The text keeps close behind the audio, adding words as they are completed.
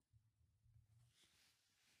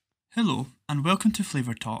Hello, and welcome to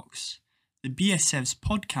Flavour Talks, the BSF's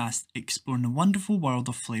podcast exploring the wonderful world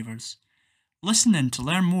of flavours. Listen in to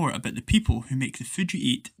learn more about the people who make the food you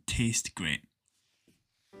eat taste great.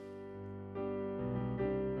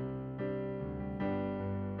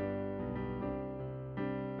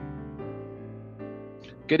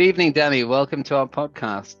 Good evening, Danny. Welcome to our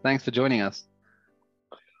podcast. Thanks for joining us.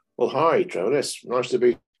 Well, hi, Trevor. It's nice to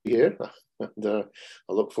be here. And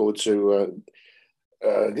I look forward to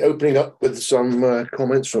opening up with some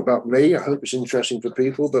comments about me. I hope it's interesting for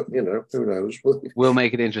people, but, who knows? We'll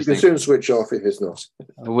make it You interesting. can soon switch off if it's not.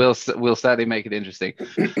 We'll certainly make it interesting.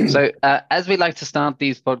 So as we like to start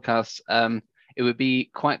these podcasts, it would be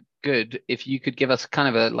quite good if you could give us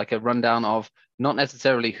kind of a rundown of not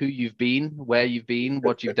necessarily who you've been, where you've been,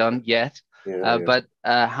 what you've done yet, but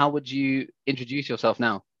how would you introduce yourself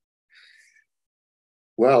now?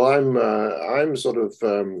 Well, I'm sort of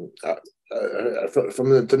from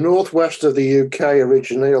the northwest of the UK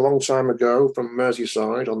originally, a long time ago, from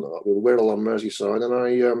Merseyside, on Wirral on Merseyside,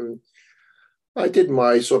 and I did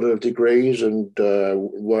my sort of degrees and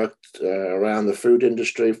worked around the food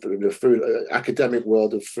industry, for the food academic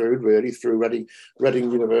world of food, really, through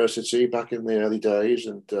Reading University back in the early days,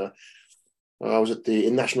 and I was at the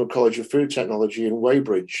National College of Food Technology in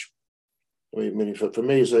Weybridge. I mean, for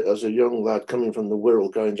me as a young lad coming from the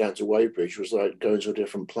Wirral, going down to Weybridge was like going to a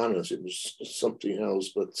different planet. It was something else.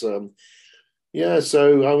 But so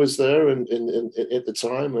I was there and at the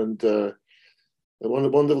time, and a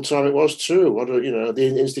wonderful time it was too.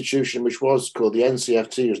 The institution, which was called the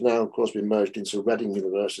NCFT, has now, of course, been merged into Reading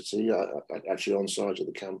University, actually on site at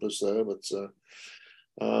the campus there. But so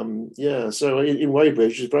in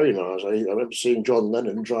Weybridge, it's very nice. I remember seeing John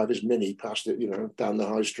Lennon drive his Mini past it, down the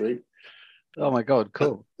high street. Oh my God,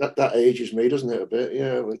 cool. That ages me, doesn't it, a bit?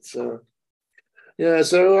 Yeah, but so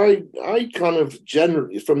I kind of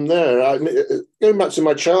generally from there, going back to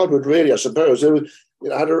my childhood, really, I suppose, I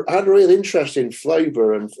had a real interest in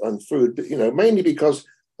flavour and food, but, mainly because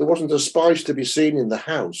there wasn't a spice to be seen in the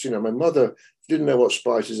house. My mother didn't know what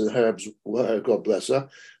spices and herbs were, God bless her,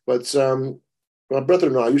 but my brother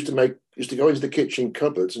and I used to go into the kitchen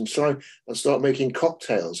cupboards and try and start making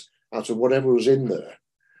cocktails out of whatever was in there.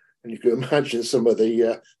 And you can imagine some of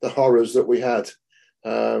the horrors that we had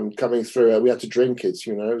coming through. We had to drink it,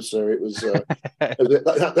 So it was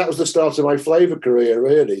that was the start of my flavour career,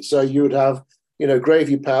 really. So you would have,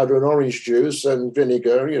 gravy powder and orange juice and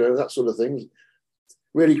vinegar, that sort of thing.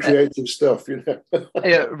 Really creative stuff,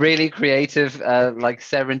 Yeah, really creative, like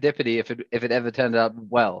serendipity. If it ever turned out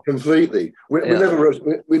well. Completely. We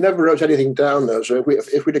never wrote anything down though. So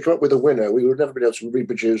if we'd have come up with a winner, we would never be able to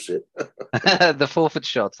reproduce it. The forfeit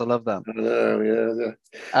shots. I love that.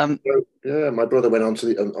 My brother went on to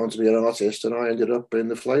be an artist, and I ended up in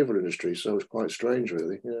the flavour industry. So it's quite strange,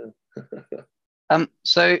 really. Yeah.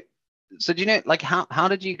 So do you know, like, how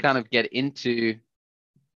did you kind of get into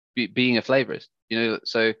being a flavorist?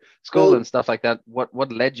 So school and stuff like that.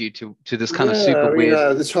 What led you to this kind of super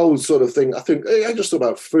weird? This whole sort of thing. I think I just thought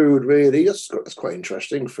about food. Really, that's quite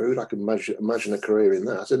interesting. Food. I can imagine a career in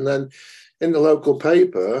that. And then in the local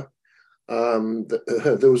paper,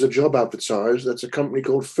 there was a job advertised. That's a company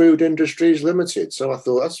called Food Industries Limited. So I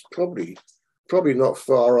thought that's probably not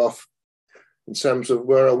far off in terms of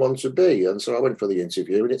where I want to be. And so I went for the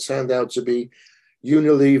interview, and it turned out to be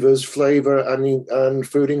Unilever's flavour and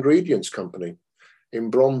food ingredients company in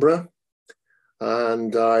Bromborough,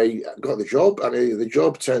 and I got the job, and the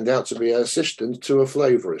job turned out to be an assistant to a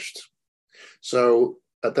flavourist. So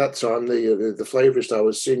at that time, the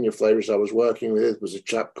flavourist senior flavourist I was working with was a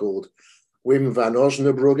chap called Wim van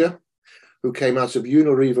Osnabrugge, who came out of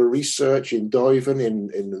Unilever Research in Duiven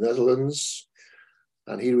in the Netherlands,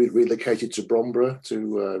 and he relocated to Bromborough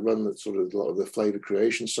to run a lot of the flavour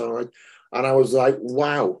creation side. And I was like,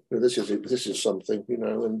 wow, this is something,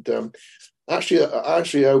 and I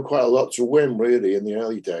actually owe quite a lot to Wim, really, in the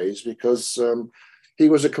early days, because he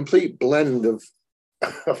was a complete blend of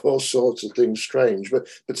all sorts of things strange, but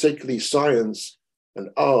particularly science and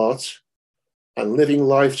art and living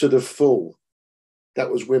life to the full. That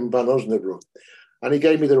was Wim van Osnabrück. And he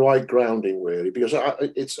gave me the right grounding, really, because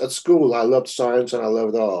it's at school, I loved science and I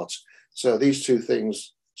loved art. So these two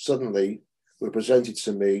things suddenly were presented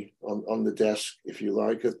to me on the desk, if you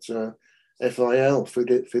like, at FIL, Food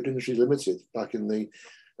Industries Limited, back in the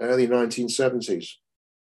early 1970s.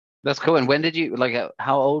 That's cool. And when did you,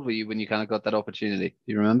 how old were you when you kind of got that opportunity?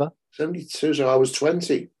 Do you remember? 72, so I was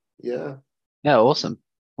 20, yeah. Yeah, awesome.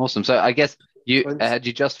 So I guess had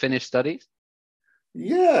you just finished studies?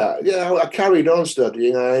 Yeah, I carried on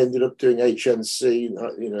studying. I ended up doing HNC,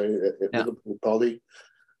 at Liverpool Poly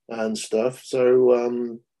and stuff.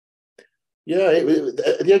 So Yeah,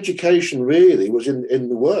 the education really was in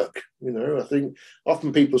the work. I think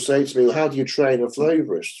often people say to me, "Well, how do you train a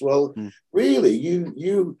flavorist?" Well, really,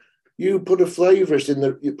 you put a flavorist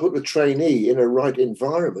you put a trainee in a right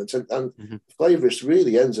environment, and flavorist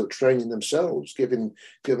really ends up training themselves, given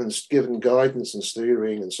guidance and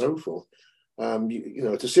steering and so forth.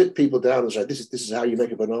 To sit people down and say this is how you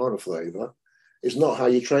make a banana flavor is not how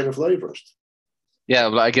you train a flavorist. Yeah,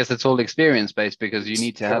 well, I guess it's all experience based, because you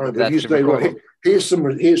need to have that. You say, right, here's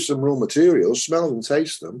some raw materials, smell them,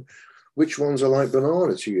 taste them. Which ones are like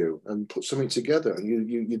banana to you, and put something together, and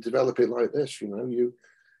you develop it like this.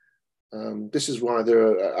 This is why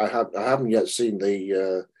I haven't yet seen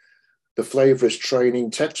the flavorist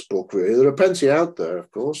training textbook. Really, there are plenty out there, of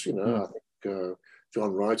course. I think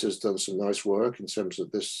John Wright has done some nice work in terms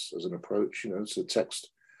of this as an approach. To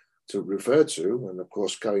text to refer to, and of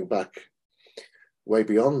course going back way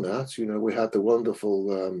beyond that, we had the wonderful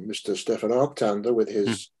Mr. Stefan Arctander with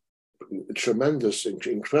his tremendous,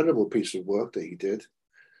 incredible piece of work that he did.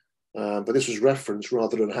 But this was reference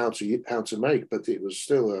rather than how to make, but it was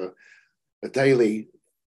still a daily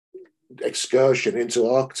excursion into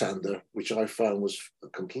Arctander, which I found was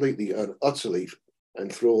completely and utterly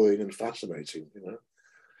enthralling and fascinating.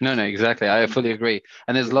 No, exactly. I fully agree.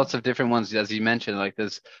 And there's lots of different ones, as you mentioned, like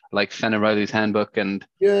there's like Fenaroli's handbook and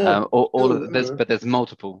all of this, but there's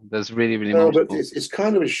multiple. There's really, really multiple. But it's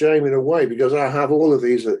kind of a shame in a way, because I have all of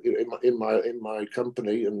these in my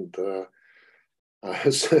company, and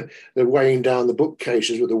they're weighing down the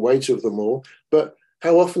bookcases with the weight of them all. But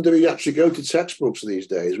how often do we actually go to textbooks these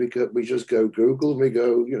days? We just go Google and we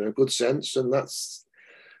go, Good Sense, and that's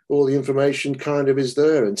all the information kind of is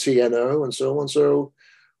there, and TNO and so on. So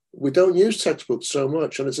we don't use textbooks so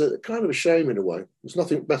much, and it's a kind of a shame in a way. There's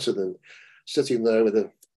nothing better than sitting there with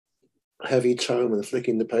a heavy tome and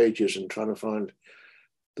flicking the pages and trying to find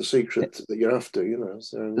the secret that you're after,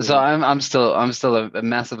 So I'm still a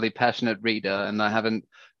massively passionate reader, and I haven't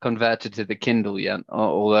converted to the Kindle yet,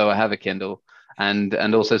 although I have a Kindle, and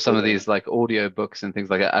also some of these like audio books and things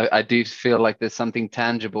like that. I do feel like there's something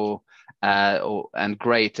tangible and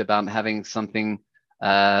great about having something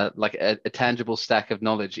like a tangible stack of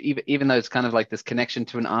knowledge, even though it's kind of like this connection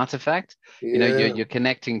to an artifact. You're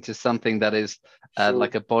connecting to something that is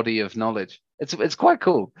like a body of knowledge. It's quite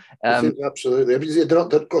cool. Absolutely.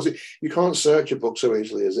 Of course, you can't search a book so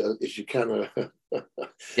easily as you can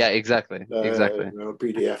yeah, exactly.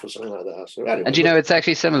 PDF or something like that. So anyway, and it's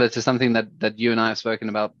actually similar to something that you and I have spoken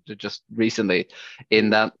about just recently, in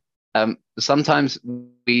that sometimes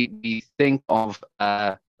we think of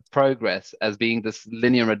progress as being this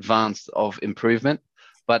linear advance of improvement,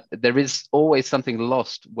 but there is always something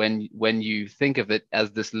lost when you think of it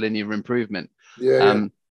as this linear improvement.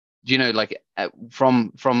 Like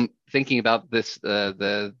from thinking about this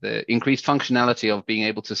the increased functionality of being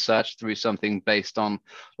able to search through something based on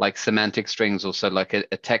like semantic strings, or so like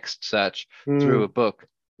a text search through a book.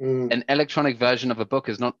 An electronic version of a book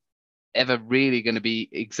is not ever really going to be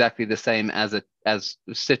exactly the same as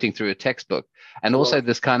sitting through a textbook. And also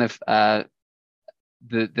this kind of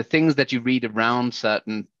the things that you read around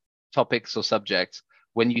certain topics or subjects,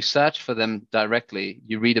 when you search for them directly,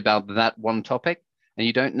 you read about that one topic, and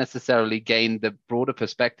you don't necessarily gain the broader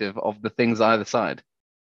perspective of the things either side.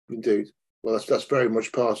 Indeed. Well, that's very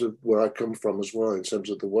much part of where I come from as well, in terms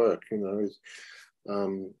of the work.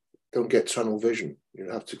 Don't get tunnel vision. You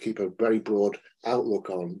have to keep a very broad outlook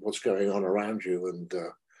on what's going on around you, and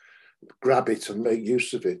grab it and make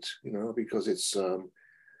use of it. Because it's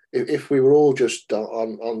if we were all just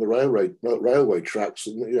on the railway tracks,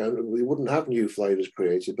 we wouldn't have new flavors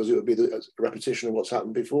created, because it would be the repetition of what's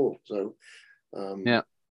happened before. So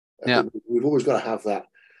we've always got to have that.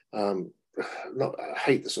 I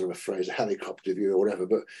hate the sort of a phrase, a helicopter view or whatever,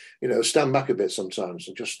 but stand back a bit sometimes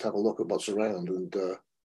and just have a look at what's around, and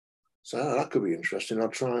so that could be interesting. I'll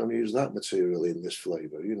try and use that material in this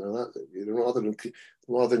flavor. Rather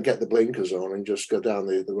than get the blinkers on and just go down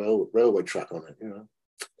the railway track on it.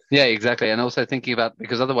 Yeah, exactly. And also thinking about,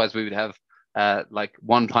 because otherwise we would have like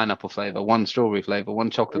one pineapple flavor, one strawberry flavor, one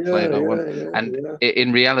chocolate flavor,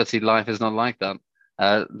 in reality, life is not like that.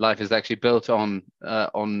 Life is actually built on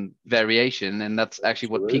variation, and that's actually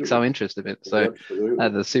what piques our interest a bit. So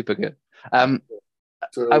that's super good.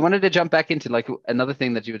 I wanted to jump back into like another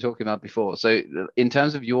thing that you were talking about before. So in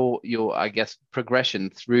terms of your I guess progression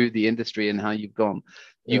through the industry and how you've gone,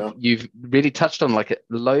 you've really touched on like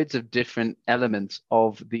loads of different elements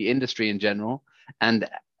of the industry in general, and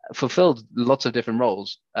fulfilled lots of different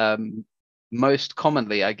roles. Most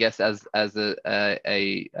commonly, I guess, as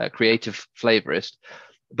a creative flavorist.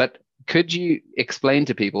 But could you explain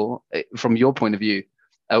to people, from your point of view,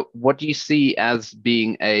 What do you see as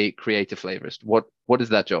being a creative flavorist? What is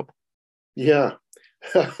that job? Yeah,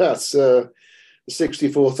 that's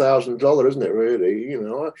 $64,000, isn't it? Really,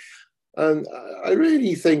 and I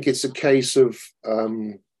really think it's a case of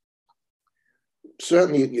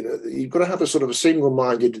certainly, you've got to have a sort of a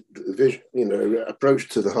single-minded vision, approach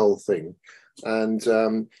to the whole thing. And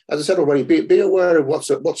as I said already, be aware of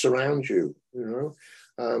what's around you.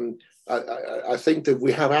 I think that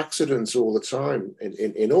we have accidents all the time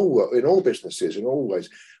in all businesses in all ways,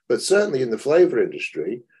 but certainly in the flavor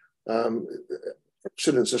industry,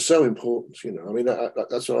 accidents are so important. I mean,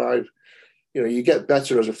 that's why you get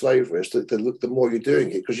better as a flavorist the more you're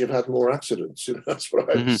doing it, because you've had more accidents. That's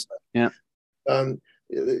what I would say. Yeah.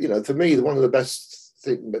 For me, one of the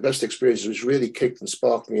best experiences which really kicked and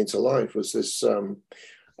sparked me into life was this.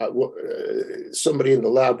 Somebody in the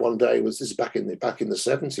lab one day this is back in the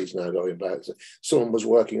 70s now going back. Someone was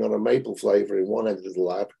working on a maple flavor in one end of the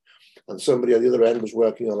lab, and somebody at the other end was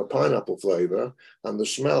working on a pineapple flavor, and the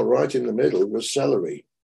smell right in the middle was celery.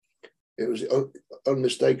 It was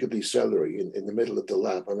unmistakably celery in the middle of the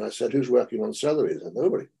lab. And I said, "Who's working on celery?" He said,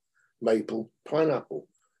 "Nobody. Maple, pineapple."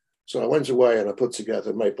 So I went away and I put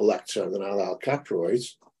together maple lactone and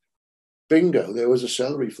alcaproids. Bingo, there was a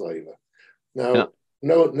celery flavor. Now,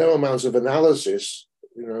 no amounts of analysis,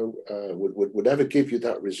 would ever give you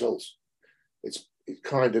that result. It's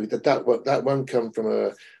kind of that won't come from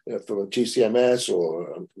a GCMS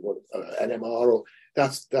or NMR, or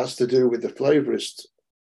that's to do with the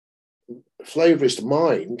flavorist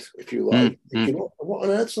mind, if you like. Thinking, what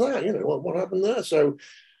on earth's that? What happened there? So.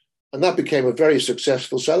 And that became a very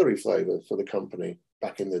successful celery flavor for the company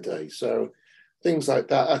back in the day. So things like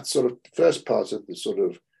that, that's sort of first part of the sort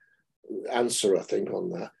of answer, I think,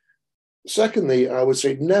 on that. Secondly, I would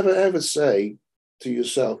say never ever say to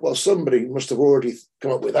yourself, well, somebody must have already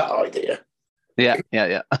come up with that idea. Yeah.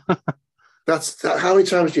 How many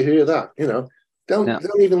times do you hear that?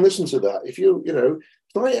 Don't even listen to that. If you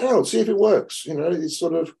try it out, see if it works. It's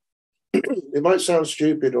sort of, it might sound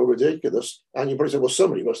stupid or ridiculous, and you probably say, well,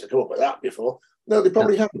 somebody must have come up with that before. No, they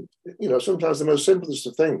probably haven't. Sometimes the most simplest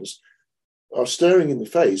of things are staring in the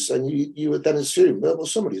face, and you would then assume, well,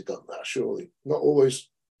 somebody's done that, surely. Not always,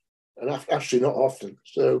 and actually not often.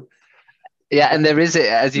 So, yeah, and there is,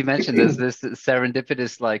 as you mentioned, there's this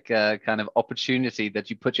serendipitous kind of opportunity that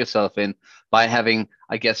you put yourself in by having,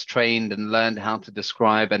 I guess, trained and learned how to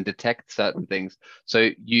describe and detect certain things. So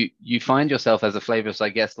you find yourself as a flavorist, I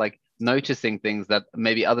guess, noticing things that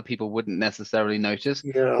maybe other people wouldn't necessarily notice,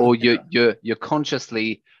 or you're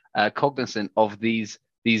consciously cognizant of these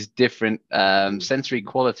different sensory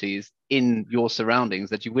qualities in your surroundings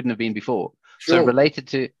that you wouldn't have been before. Sure.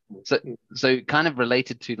 So kind of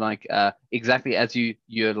related to exactly as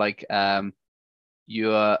you're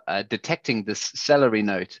detecting this celery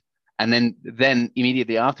note, and then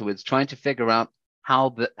immediately afterwards trying to figure out how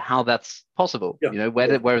that's possible.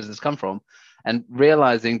 Where does this come from, and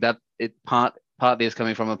realizing that it partly is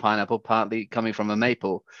coming from a pineapple, partly coming from a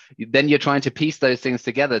maple. Then you're trying to piece those things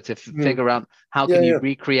together to figure out how can you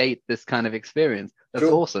recreate this kind of experience. That's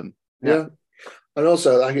awesome. Yeah. And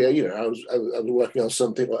also, I was working on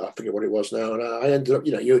something, I forget what it was now, and I ended up,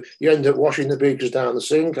 you end up washing the beakers down the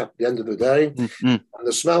sink at the end of the day, and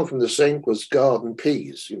the smell from the sink was garden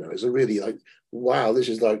peas. It's a really wow, this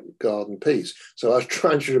is like garden peas. So I was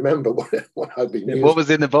trying to remember what I'd been using. What was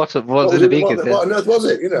in the bottom? What was in the beakers? What on earth was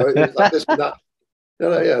it? It was like this and that.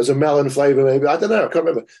 It was a melon flavor, maybe. I don't know. I can't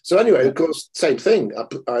remember. So anyway, of course, same thing.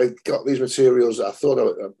 I got these materials that I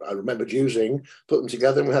thought I remembered using, put them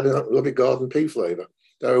together, and we had a lovely garden pea flavor.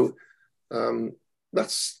 So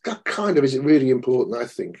that kind of is really important, I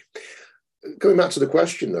think. Going back to the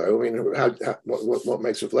question, though, I mean, what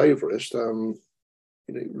makes a flavorist?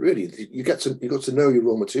 Really, you got to know your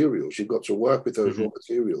raw materials. You've got to work with those raw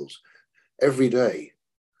materials every day,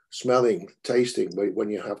 smelling, tasting when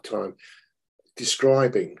you have time.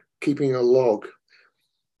 Describing, keeping a log.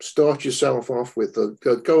 Start yourself off with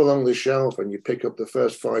go along the shelf and you pick up the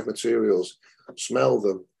first 5 materials, smell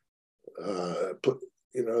them,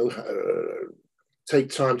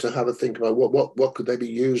 take time to have a think about what could they be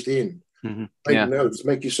used in. Make notes,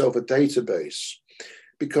 make yourself a database,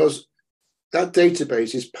 because that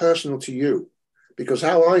database is personal to you. Because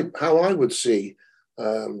how I would see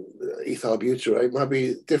ethyl butyrate might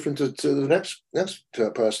be different to the next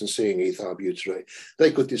person seeing ethyl butyrate.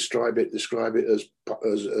 They could describe it as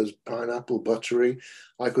pineapple buttery.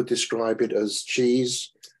 I could describe it as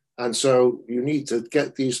cheese. And so you need to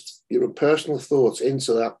get your personal thoughts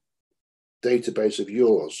into that database of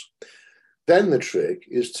yours. Then the trick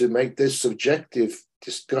is to make this subjective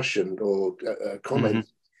discussion or comment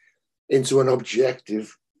into an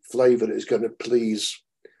objective flavor that is going to please,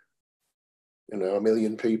 a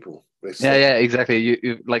million people. Yeah, exactly.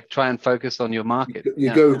 You like try and focus on your market.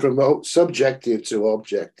 You go from subjective to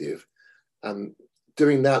objective, and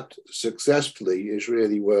doing that successfully is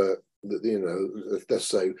really where, let's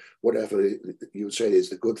say whatever you would say is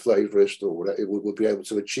the good flavorist or whatever, it will be able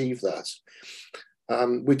to achieve that.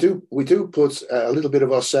 We do put a little bit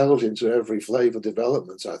of ourselves into every flavor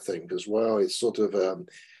development, I think, as well. It's sort of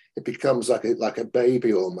it becomes like a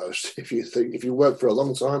baby almost. If you work for a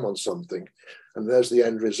long time on something, and there's the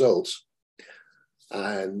end result,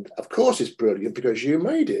 and of course it's brilliant because you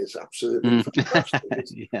made it. It's absolutely fantastic.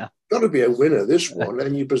 It's got to be a winner, this one.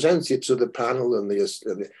 And you present it to the panel, and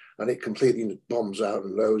it completely bombs out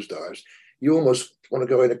and nosedives. You almost want to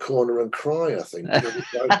go in a corner and cry, I think.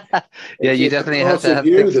 Yeah, you definitely have to have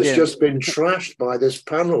you that's just been trashed by this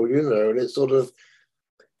panel, and it's sort of,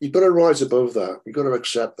 you've got to rise above that. You've got to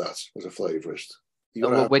accept that as a flavorist.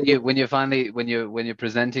 When you're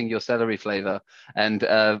presenting your celery flavor, and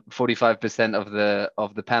 45% of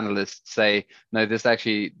the panelists say, no, this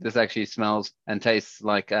actually smells and tastes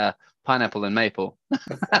like pineapple and maple,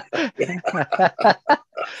 and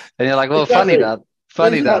you're like, well, exactly.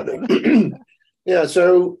 funny exactly. that. Yeah,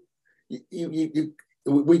 so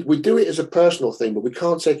we do it as a personal thing, but we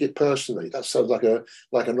can't take it personally. That sounds like an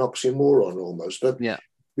oxymoron almost. But yeah,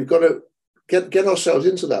 we've got to get ourselves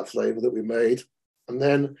into that flavor that we made, and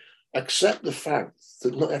then accept the fact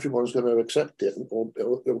that not everyone's going to accept it or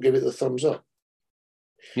give it the thumbs up.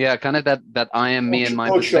 Yeah, kind of that I am me and my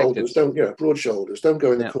broad shoulders. Broad shoulders. Don't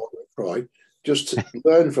go in the corner and cry. Just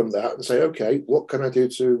learn from that and say, okay, what can I do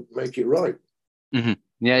to make it right? Mm-hmm.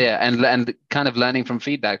 Yeah, and kind of learning from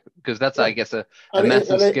feedback, because that's I guess a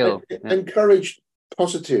massive skill. Encourage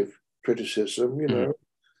positive criticism.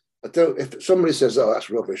 If somebody says, "Oh,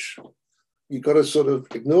 that's rubbish," you've got to sort of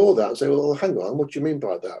ignore that and say, "Well, hang on, what do you mean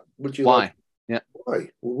by that? Would you why?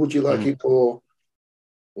 Why? Would you like it more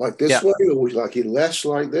like this way, or would you like it less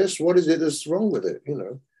like this? What is it that's wrong with it?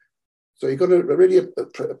 So you've got to really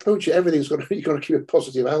approach it. You've got to keep a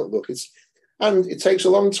positive outlook. And it takes a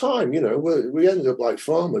long time, we end up like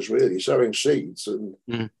farmers really sowing seeds, and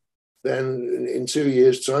then in 2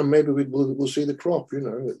 years' time, maybe we'll see the crop,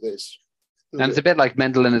 this. And it's a bit like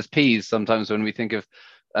Mendel and his peas sometimes when we think of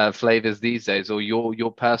flavors these days, or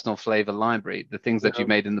your personal flavor library, the things that you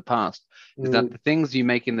made in the past, is that the things you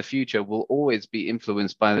make in the future will always be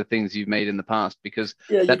influenced by the things you've made in the past, because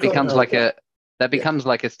that becomes like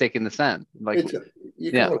a stick in the sand. Like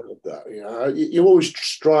you can't help that. You always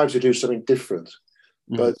strive to do something different,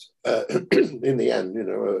 but in the end,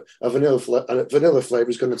 a vanilla flavor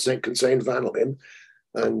is going to contain vanillin,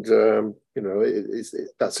 and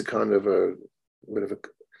that's a kind of a bit of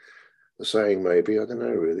a saying, maybe. I don't know,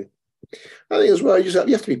 really. I think as well, you have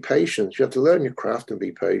to be patient. You have to learn your craft and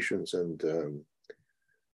be patient, and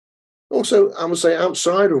also I would say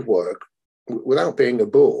outside of work, without being a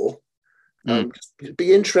bore.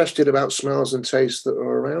 Be interested about smells and tastes that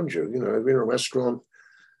are around you. If you're in a restaurant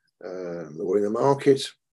or in a market,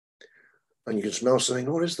 and you can smell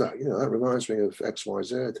something, what is that? That reminds me of X, Y,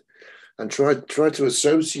 Z. And try to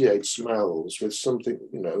associate smells with something.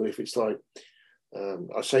 If it's like,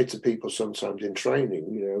 I say to people sometimes in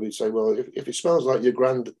training, we say, well, if it smells like your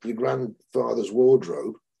grandfather's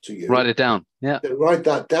wardrobe to you, write it down. Yeah, then write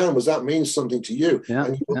that down, because that means something to you,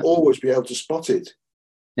 and you will always be able to spot it.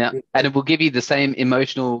 Yeah, and it will give you the same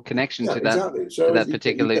emotional connection to that. Exactly. So to that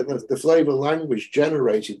particular, you get the flavor language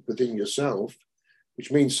generated within yourself,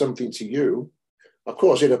 which means something to you. Of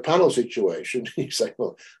course, in a panel situation, you say,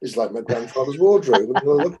 "Well, it's like my grandfather's wardrobe." And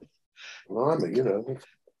look, blimey,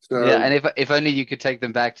 So, yeah, and if only you could take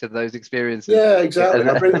them back to those experiences. Yeah, exactly.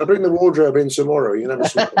 I bring the wardrobe in tomorrow. You never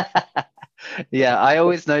smell it. Yeah, I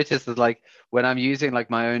always notice that, like, when I'm using like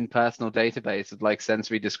my own personal database of like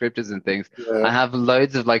sensory descriptors and things, I have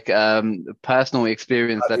loads of like personal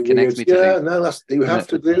experience that connects me to things. No, you have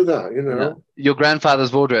to do that, Yeah. Your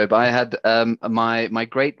grandfather's wardrobe. I had my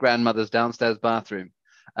great grandmother's downstairs bathroom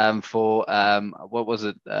for what was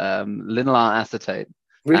it, linolol acetate.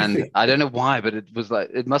 Really? And I don't know why, but it was like,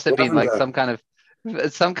 it must have been like some kind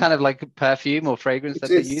of like perfume or fragrance that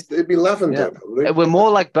they used. It'd be lavender, probably. It were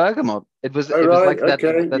more like bergamot. It was like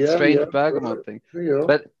that strange bergamot thing. Yeah.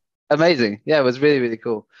 But amazing. Yeah, it was really, really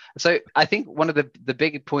cool. So I think one of the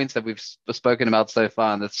big points that we've spoken about so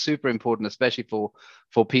far, and that's super important, especially for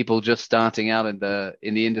people just starting out in the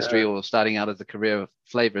industry or starting out as a career of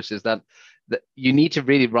flavorist, is that you need to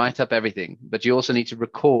really write up everything, but you also need to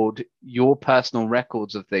record your personal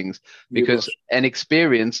records of things, because an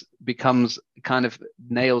experience becomes kind of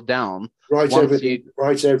nailed down. Write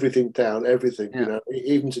everything down, everything.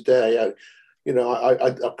 Even today,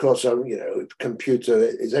 Of course, computer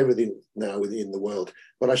is everything now within the world,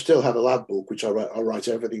 but I still have a lab book which I write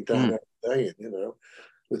everything down every day,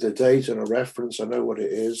 with a date and a reference. I know what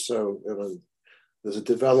it is. So it's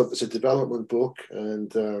a development book,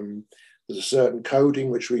 and there's a certain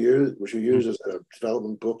coding which we use as a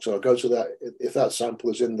development book. So I go to that. If that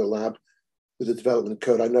sample is in the lab with the development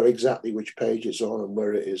code, I know exactly which page it's on and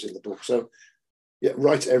where it is in the book. So yeah,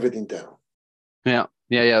 write everything down. Yeah.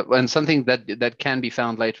 And something that can be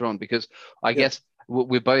found later on, because I guess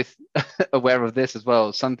we're both aware of this as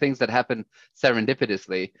well. Some things that happen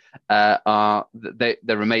serendipitously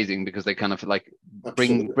they're amazing, because they kind of like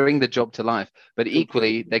bring the job to life. But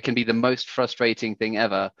equally, they can be the most frustrating thing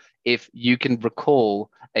ever if you can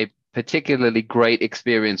recall a particularly great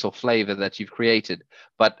experience or flavor that you've created,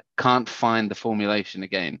 but can't find the formulation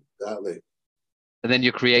again. Exactly. And then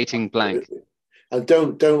you're creating blank. And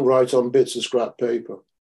don't write on bits of scrap paper.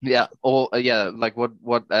 Yeah, or like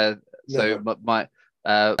what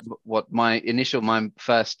my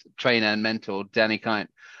first trainer and mentor, Danny Kine,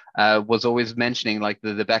 was always mentioning, like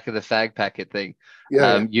the back of the fag packet thing.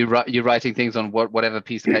 You're writing things on whatever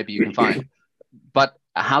piece of paper you can find, but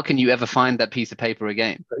how can you ever find that piece of paper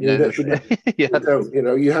again? You don't.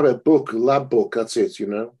 You have a lab book. That's it.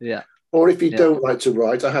 Yeah. Or if you don't like to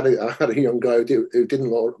write, I had a young guy who didn't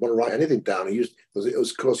want to write anything down. He was a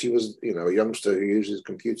youngster who uses a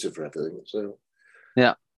computer for everything. So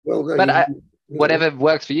yeah. Well, but whatever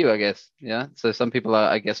works for you, I guess. Yeah. So some people are,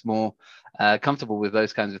 I guess, more comfortable with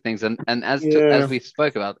those kinds of things, and as we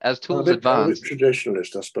spoke about, as tools advance. I'm a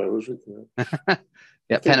traditionalist, I suppose.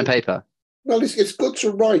 Pen and paper. Well, it's good to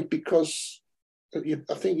write, because I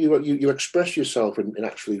think you express yourself in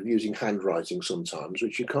actually using handwriting sometimes,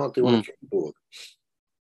 which you can't do on a keyboard.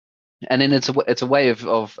 And then it's a way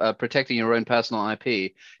of protecting your own personal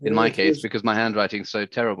IP. In my case, because my handwriting's so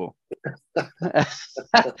terrible. Have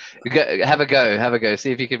a go.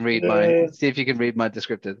 See if you can read my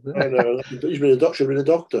descriptive. I know. You should be a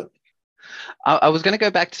doctor. I was going to go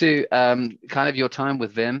back to kind of your time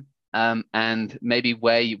with Vim. And maybe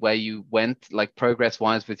where you went, like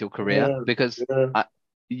progress-wise with your career, because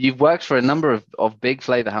you've worked for a number of big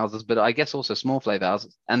flavor houses, but I guess also small flavor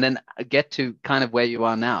houses, and then get to kind of where you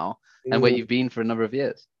are now and where you've been for a number of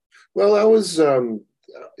years. Well, I was a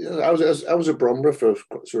Bromber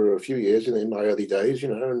for a few years in my early days,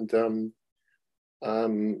 and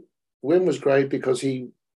Wim was great because he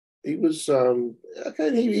was he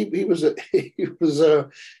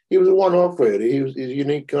was a one-off, really. He was a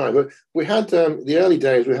unique guy. But we had the early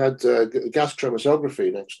days. We had gas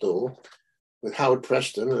chromatography next door with Howard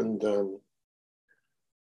Preston and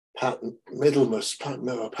Pat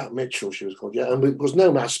Mitchell. She was called, and it was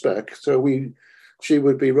no mass spec. So she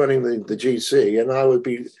would be running the GC, and I would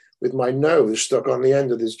be with my nose stuck on the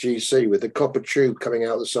end of this GC with the copper tube coming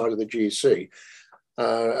out the side of the GC.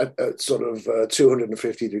 At sort of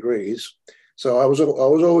 250 degrees. So I was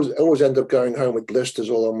always end up going home with blisters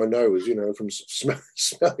all on my nose, from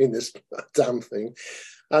smelling this damn thing.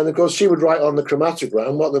 And of course, she would write on the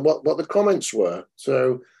chromatogram what the comments were.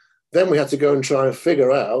 So then we had to go and try and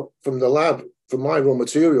figure out from the lab, from my raw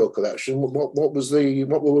material collection, what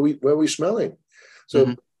were we smelling.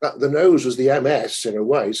 So the nose was the MS in a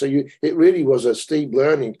way. So it really was a steep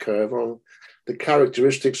learning curve on the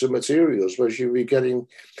characteristics of materials, whereas you'll be getting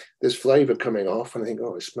this flavor coming off and I think,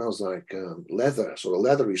 oh, it smells like leather, sort of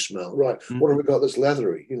leathery smell. Right, what have we got that's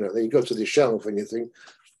leathery? Then you go to the shelf and you think,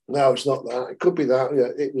 no, it's not that. It could be that. Yeah,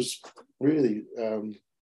 it was really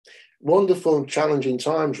wonderful and challenging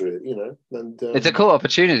times, really, And it's a cool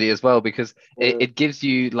opportunity as well, because it gives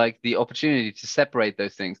you like the opportunity to separate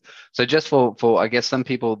those things. So just for I guess some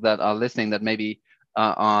people that are listening that maybe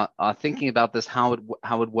are thinking about this, how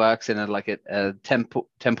it works in a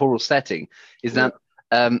temporal setting, is that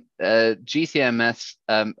GCMS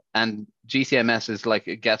and GCMS is like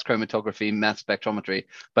a gas chromatography, mass spectrometry,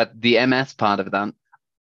 but the MS part of that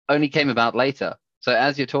only came about later. So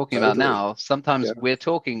as you're talking about now, sometimes we're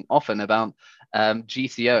talking often about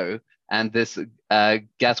GCO and this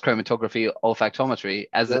gas chromatography olfactometry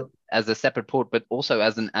as a separate port, but also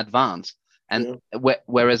as an advance. And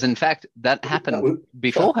whereas in fact that happened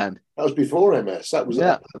beforehand. That was before MS. That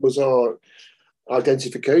was our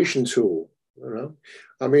identification tool.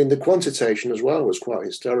 I mean, the quantitation as well was quite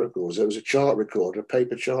hysterical. There was a chart recorder, a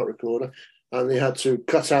paper chart recorder, and they had to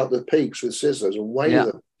cut out the peaks with scissors and weigh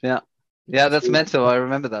them. Yeah, that's mental. I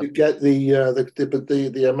remember that. To get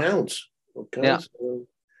the amount. Okay. Yeah.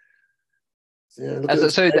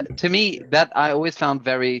 So to me, that I always found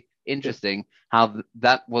very interesting how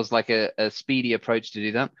that was like a speedy approach to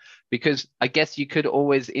do that, because I guess you could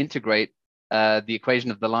always integrate the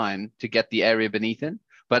equation of the line to get the area beneath it.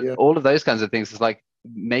 But Yeah. all of those kinds of things is like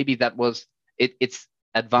maybe that was it's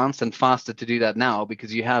advanced and faster to do that now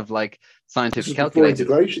because you have like This scientific is before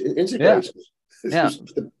calculators. integrators. This Yeah. was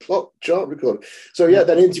the plot chart recorder. So yeah,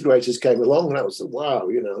 then integrators came along, and that was wow,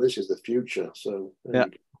 this is the future. So Yeah.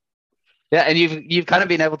 Yeah, and you've kind of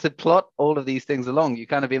been able to plot all of these things along. You've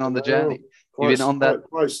kind of been on the journey. You've been on that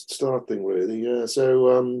quite starting really. Yeah.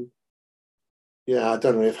 So yeah, I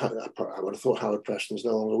don't know if I would have thought Howard Preston's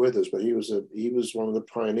no longer with us, but he was one of the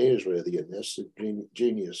pioneers really in this,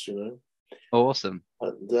 genius, awesome.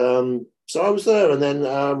 And so I was there, and then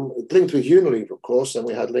linked with Unilever, of course. Then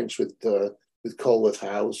we had links with Colworth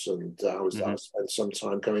House, and I spent some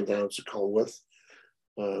time going down to Colworth,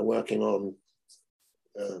 working on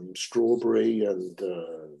strawberry and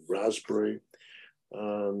raspberry.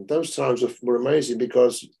 Those times were amazing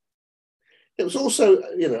because it was also,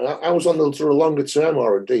 I was on the sort of longer term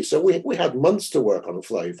R&D, so we had months to work on a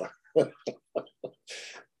flavour.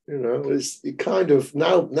 It's kind of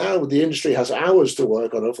now the industry has hours to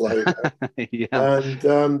work on a flavour. Yeah.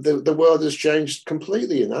 And the world has changed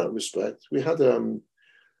completely in that respect. We had a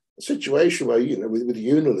situation where, with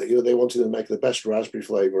Unilever, they wanted to make the best raspberry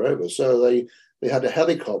flavour ever. So they had a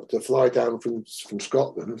helicopter fly down from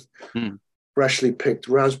Scotland, freshly picked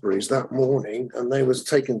raspberries that morning, and they was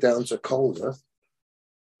taken down to Colworth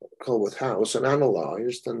House and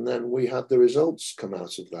analysed, and then we had the results come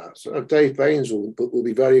out of that. So Dave Baines will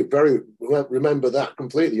be very, very remember that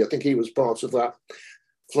completely. I think he was part of that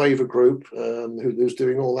flavour group who was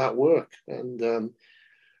doing all that work, and I'm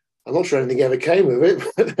not sure anything ever came of it,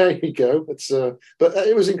 but there you go. But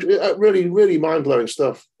it was really, really mind-blowing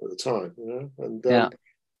stuff at the time,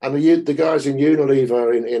 And the guys in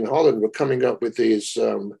Unilever in Holland were coming up with these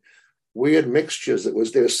weird mixtures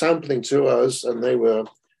they were sampling to us, and they were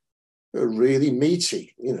really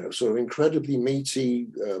meaty, sort of incredibly meaty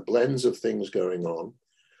blends of things going on.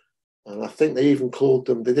 And I think they even called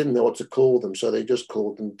them, they didn't know what to call them, so they just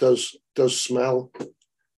called them Does Smell,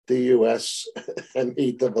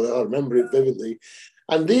 DUSMELL. I remember it vividly.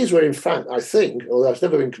 And these were, in fact, I think, although it's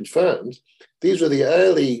never been confirmed, these were the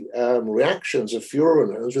early reactions of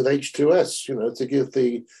furanones with H2S, to give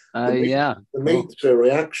the meat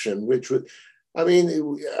reaction, which would, I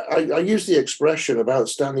use the expression about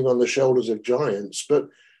standing on the shoulders of giants, but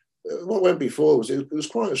what went before it was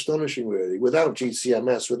quite astonishing, really. Without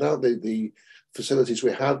GCMS, without the facilities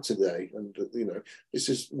we have today, and this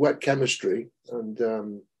is wet chemistry,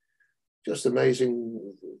 and just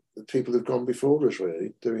amazing the people who've gone before us,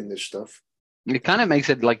 really, doing this stuff. It kind of makes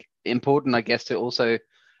it like important, I guess, to also.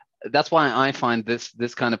 That's why I find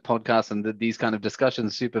this kind of podcast and these kind of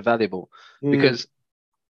discussions super valuable, because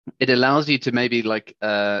it allows you to maybe like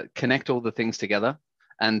connect all the things together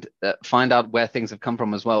and find out where things have come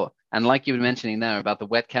from as well. And like you were mentioning there about the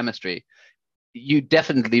wet chemistry, you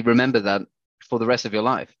definitely remember that for the rest of your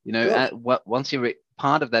life. Once you're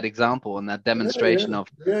part of that example and that demonstration of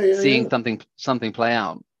seeing something play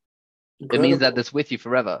out, Incredible. It means that it's with you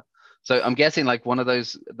forever. So I'm guessing like one of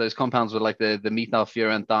those compounds were like the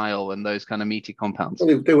methylfurandiol and those kind of meaty compounds.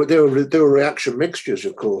 Well, they were reaction mixtures,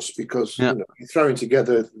 of course, because you're throwing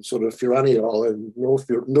together sort of furaniol and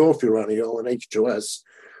norfuraniol and H2S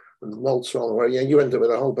and maltol. You end up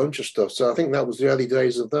with a whole bunch of stuff. So I think that was the early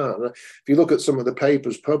days of that. And if you look at some of the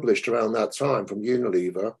papers published around that time from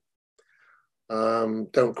Unilever,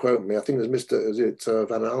 don't quote me, I think it was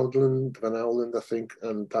Van Alden, I think,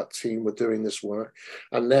 and that team were doing this work.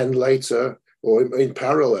 And then later, or in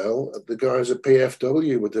parallel, the guys at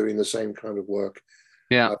PFW were doing the same kind of work.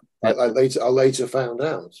 Yeah. I later found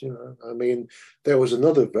out, there was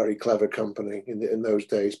another very clever company in those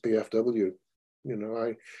days, PFW.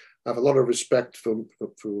 I have a lot of respect for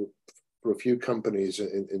a few companies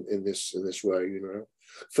in this way,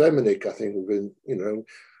 Firmenich, I think, have been,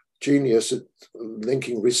 genius at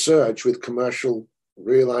linking research with commercial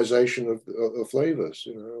realization of flavors.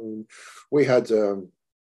 We had,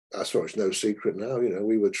 as far as no secret now,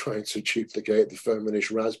 we were trying to duplicate the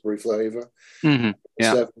Firmenich raspberry flavor in the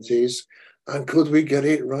 70s. And could we get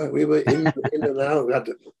it right? We were in and out. We had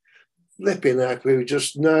to flipping that. We were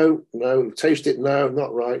just, no, taste it, no,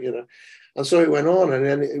 not right, And so it went on, and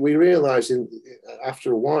then we realized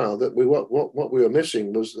after a while that what we were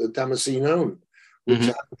missing was the damascenone,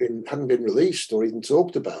 which hadn't been released or even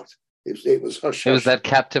talked about. It was hush. It was that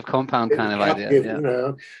captive compound kind of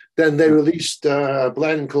idea. Then they released a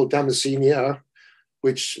blend called Damascenia,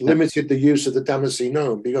 which limited the use of the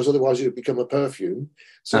damascenone because otherwise it would become a perfume.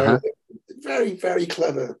 So very, very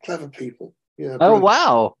clever people. Yeah. Oh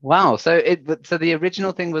wow! So the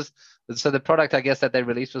original thing was the product I guess that they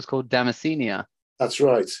released was called Damascenia. That's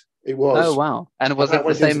right. It Oh was. wow! And And was that it the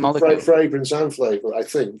went into same the molecule? fragrance and flavor, I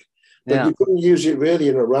think. But Yeah, you couldn't use it really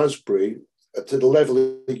in a raspberry to the level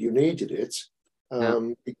that you needed it, yeah,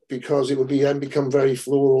 because it would become very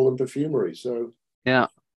floral and perfumery. So yeah,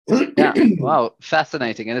 yeah. Wow,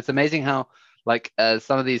 fascinating. And it's amazing how like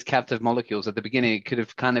some of these captive molecules at the beginning it could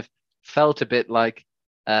have kind of felt a bit like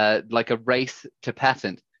a race to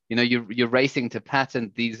patent. You know, you're racing to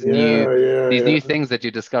patent yeah, yeah, these new yeah. things that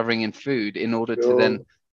you're discovering in food in order to then Sure.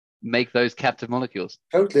 make those captive molecules.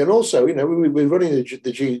 Totally. And also, we're running the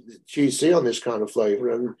GC on this kind of flavor,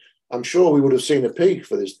 and I'm sure we would have seen a peak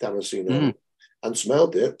for this Damasceno Mm, and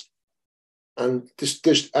smelled it and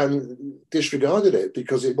and disregarded it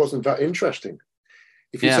because it wasn't that interesting.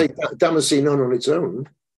 If you yeah, take Damasceno on its own,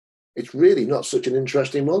 it's really not such an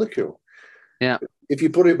interesting molecule. yeah, If you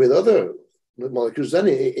put it with other molecules, then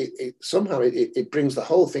it somehow it brings the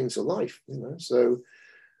whole thing to life. So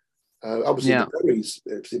obviously yeah. the berries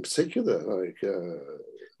in particular, like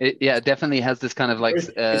It definitely has this kind of like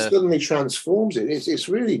it suddenly transforms it. It's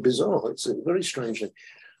really bizarre. It's a very strange thing.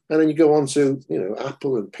 And then you go on to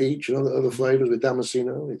apple and peach and other flavors with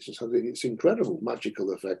Damasceno. It's incredible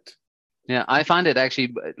magical effect. yeah. I find it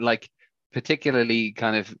actually like particularly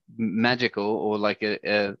kind of magical or like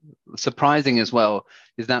a surprising as well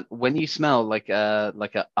is that when you smell like a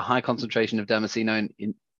high concentration of Damasceno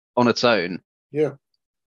in on its own, Yeah,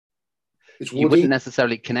 it's you wouldn't woody.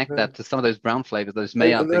 necessarily connect Yeah. that to some of those brown flavors, those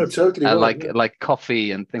Maillard No, things, totally right. like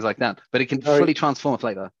coffee and things like that. But it can No, fully transform a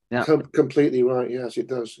flavor. Yeah, completely right. Yes, it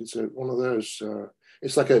does. It's one of those.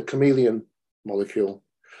 It's like a chameleon molecule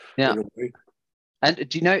yeah. in a way. And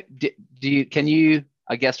do you know? Do you can you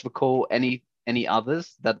I guess recall any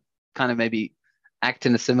others that kind of maybe act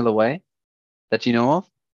in a similar way that you know of?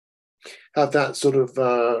 Have that sort of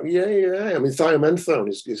yeah. I mean, thiomenthone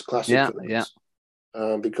is classic Yeah, for yeah. this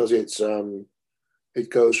because it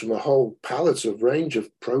goes from a whole palette of range of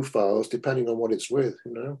profiles depending on what it's with.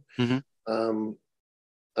 Hmm. Um,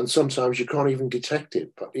 and sometimes you can't even detect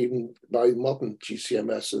it, but even by modern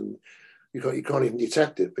GCMS, and you can't even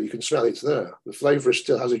detect it, but you can smell it's there. The flavorist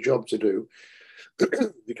still has a job to do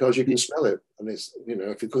because you can smell it, and it's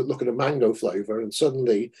if you could look at a mango flavor and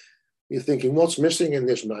suddenly you're thinking what's missing in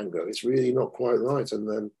this mango, it's really not quite right, and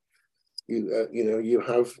then you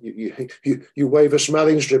wave a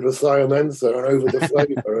smelling strip of thiomenthone over the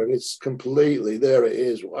flavor, and it's completely there. It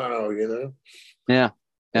is wow. Yeah, yeah,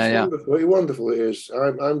 It's yeah. wonderful. Wonderful it is.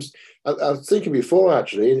 I was thinking before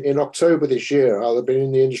actually. In October this year, I'll have been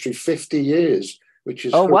in the industry 50 years, which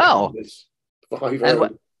is Oh wow. horrendous. 50. And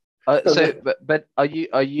what? And So, but are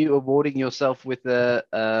you awarding yourself with a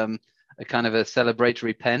kind of a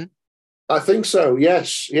celebratory pen? I think so.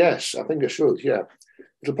 Yes, yes. I think I should. Yeah,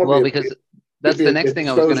 it'll Well, probably because it'll that's be the a next thing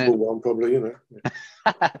I was gonna. disposable one, probably.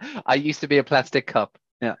 I used to be a plastic cup.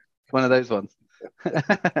 Yeah, one of those ones.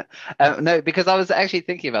 No, because I was actually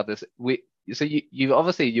thinking about this. So you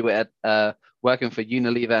obviously you were at working for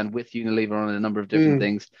Unilever and with Unilever on a number of different Mm.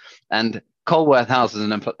 things, and Colworth House is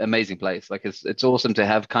an amazing place. Like it's awesome to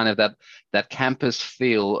have kind of that campus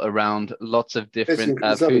feel around lots of different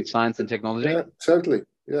It's lovely. food science and technology. Yeah, totally.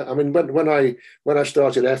 Yeah, I mean, when I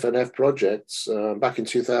started FNF projects back in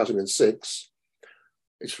 2006,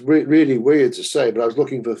 it's really weird to say, but I was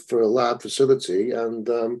looking for a lab facility, and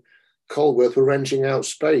Colworth were renting out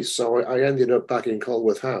space, so I ended up back in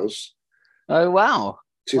Colworth House, Oh wow,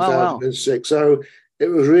 wow. 2006. So it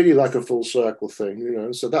was really like a full circle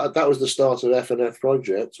thing. So that was the start of FNF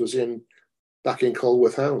projects, was back in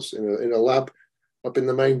Colworth House in a lab up in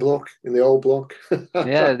the main block, in the old block.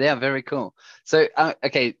 Yeah, yeah, very cool. So,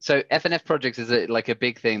 okay, so FNF projects is like a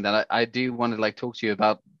big thing that I do want to like talk to you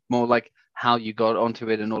about more, like how you got onto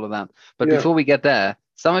it and all of that. But Yeah, before we get there,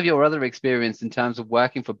 some of your other experience in terms of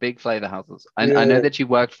working for big flavor houses. I know yeah. that you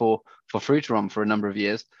worked for Fruiterom for a number of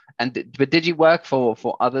years, but did you work for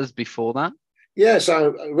others before that? Yes, I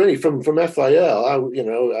really from FIL.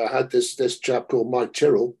 I had this chap called Mike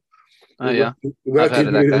Tyrrell Oh who yeah, I've worked heard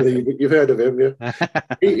in of that guy. Unilever. You've heard of him, yeah?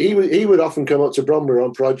 He would often come up to Bromber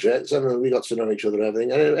on projects, and we got to know each other and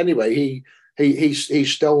everything. And anyway, he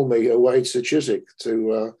stole me away to Chiswick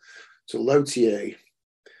to Lotier,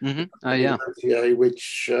 Oh yeah,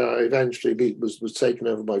 which eventually was taken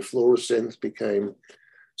over by Fluorescent, became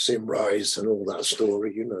Simrise and all that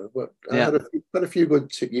story. But I yeah. had a few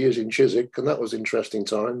good years in Chiswick, and that was interesting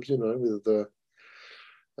times, with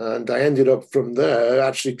and I ended up from there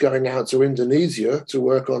actually going out to Indonesia to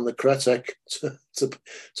work on the Kretek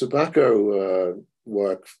tobacco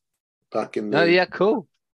work back in Oh the yeah, cool.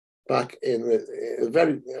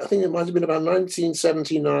 very, I think it might have been about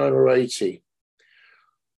 1979 or 80.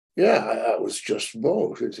 Yeah, it was just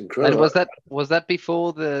whoa, it's And incredible. was that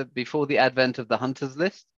before the advent of the hunters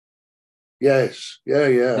list? Yes, yeah,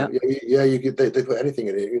 yeah, Yeah, yeah, yeah. You could they put anything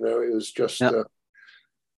in it. It was just yeah.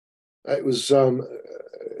 it was a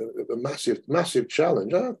massive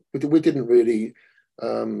challenge. We didn't really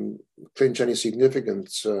clinch any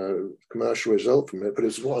significant commercial result from it, but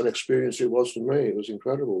it's what an experience it was for me. It was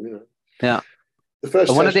incredible. Yeah. The first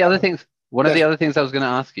And test. one of Yes. the other things I was going to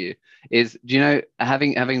ask you is, do you know,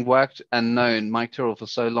 having worked and known Mike Tyrrell for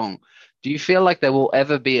so long, do you feel like there will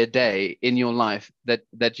ever be a day in your life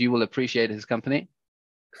that you will appreciate his company?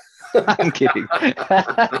 I'm kidding.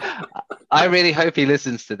 I really hope he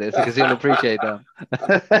listens to this because he'll appreciate them.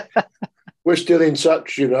 We're still in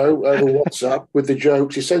touch, over WhatsApp with the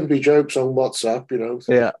jokes. He sends me jokes on WhatsApp,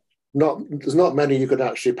 Yeah. There's not many you could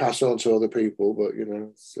actually pass on to other people, but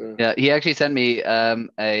Yeah, he actually sent me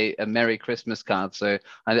a Merry Christmas card, so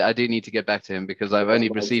I do need to get back to him because I've only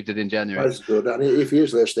received it in January. That's good. And if he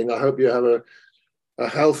is listening, I hope you have a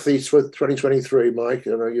healthy 2023, Mike.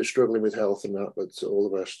 I know you're struggling with health and that, but all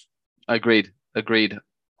the best. Agreed.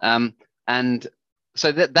 And so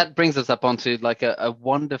that brings us up onto like a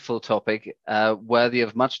wonderful topic, worthy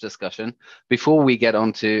of much discussion. Before we get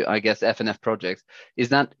onto, I guess, F&F projects, is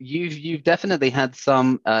that you've definitely had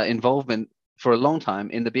some involvement for a long time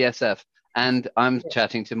in the BSF, and I'm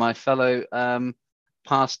chatting to my fellow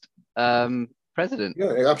past president.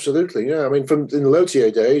 Yeah, absolutely. Yeah, I mean, from in the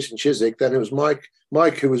Lotier days in Chiswick, then it was Mike,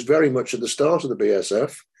 who was very much at the start of the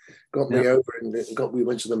BSF, got me over and we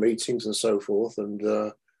went to the meetings and so forth,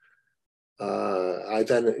 and I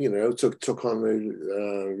then took on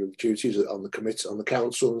the duties on the committee, on the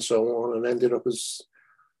council, and so on, and ended up as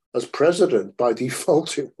president by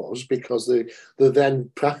default. It was because the then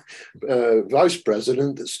vice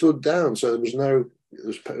president stood down, so there was no.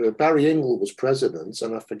 Barry Ingle was president,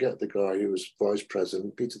 and I forget the guy who was vice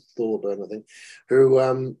president, Peter Thorburn, I think,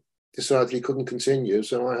 who decided he couldn't continue,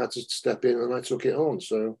 so I had to step in and I took it on.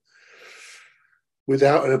 So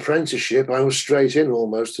without an apprenticeship, I was straight in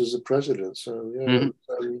almost as the president. So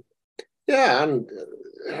yeah, and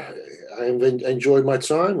I enjoyed my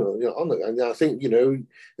time on it. And I think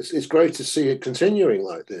it's great to see it continuing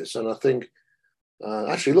like this. And I think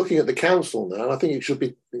actually looking at the council now, I think it should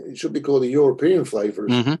be called the European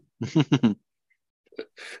Flavours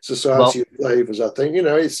Society of Flavours. I think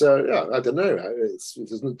it's I don't know.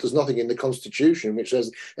 There's nothing in the Constitution which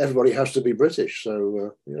says everybody has to be British.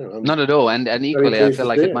 So not at all. And equally, I feel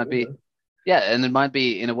like it might be. You know? Yeah, and it might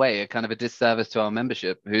be in a way a kind of a disservice to our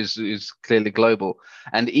membership, who's clearly global,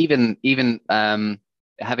 and even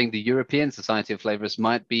having the European Society of Flavourists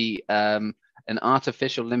might be an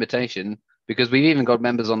artificial limitation, because we've even got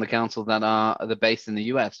members on the council that are based in the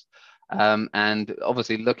US, and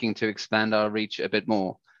obviously looking to expand our reach a bit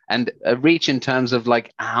more, and a reach in terms of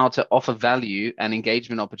like how to offer value and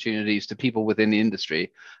engagement opportunities to people within the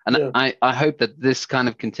industry. And I hope that this kind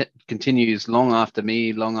of continues long after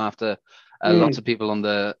me, long after lots of people on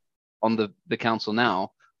the council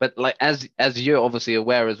now. But like as you're obviously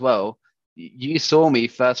aware as well, you saw me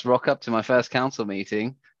first rock up to my first council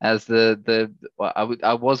meeting as I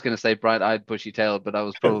was going to say bright-eyed, bushy-tailed, but I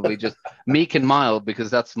was probably just meek and mild, because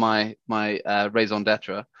that's my raison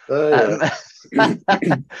d'etre.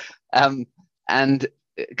 And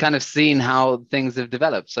kind of seen how things have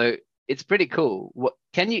developed. So it's pretty cool.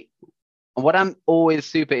 What I'm always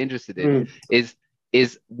super interested in is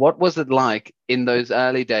what was it like in those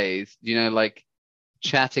early days, like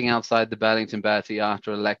chatting outside the Burlington Bertie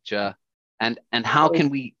after a lecture, and how can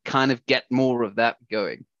we kind of get more of that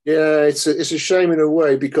going? Yeah, it's a shame in a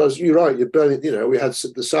way, because you're right. We had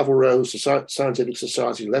the Savile Row Scientific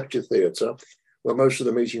Society Lecture Theatre, where most of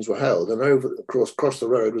the meetings were held, and across the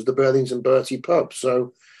road was the Burlington Bertie pub.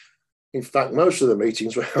 So, in fact, most of the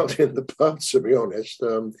meetings were held in the pub, to be honest,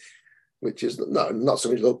 which is not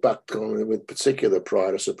something to look back on with particular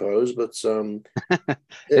pride, I suppose. But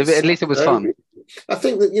at least it was fun. I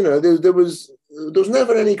think that there was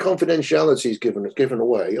never any confidentialities given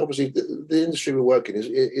away. Obviously, the industry we work in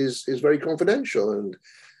is very confidential, and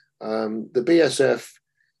the BSF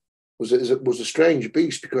was a strange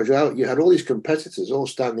beast, because you had all these competitors all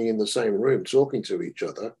standing in the same room talking to each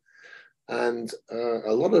other, and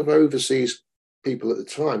a lot of overseas people at the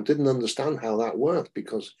time didn't understand how that worked,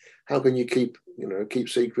 because how can you keep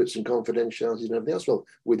secrets and confidentiality and everything else? Well,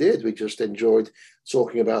 we did. We just enjoyed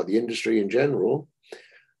talking about the industry in general,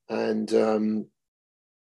 and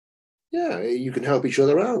you can help each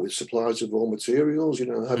other out with supplies of raw materials.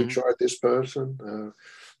 Have you tried this person?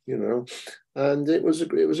 And it was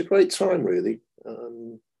a great time, really.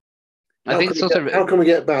 I think it's also how can we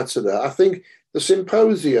get back to that? I think the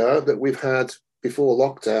symposia that we've had before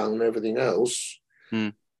lockdown and everything else,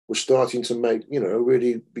 was starting to make,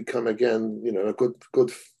 really become again, a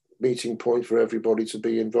good meeting point for everybody to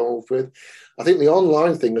be involved with. I think the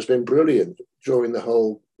online thing has been brilliant during the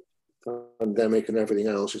whole pandemic and everything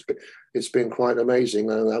else. It's been quite amazing,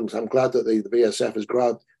 and I'm glad that the BSF has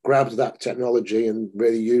grabbed that technology and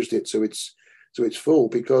really used it to its full,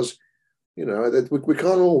 because we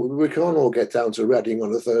can't all get down to Reading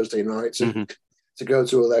on a Thursday night to go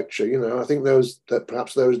to a lecture. I think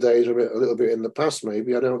perhaps those days are a little bit in the past,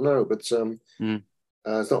 maybe, I don't know, but it's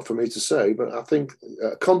not for me to say. But I think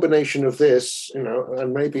a combination of this,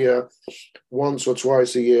 and maybe a once or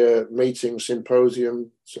twice a year meeting,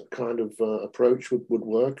 symposium kind of approach would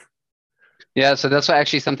work. Yeah, so that's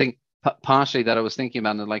actually something partially that I was thinking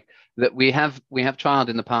about, and like that we have trialed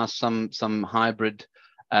in the past some hybrid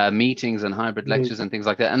meetings and hybrid lectures and things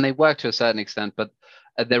like that, and they work to a certain extent, but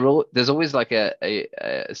there's always like a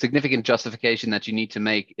significant justification that you need to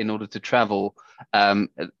make in order to travel,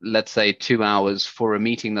 let's say 2 hours for a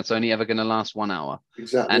meeting that's only ever going to last 1 hour.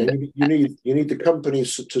 Exactly, and you need the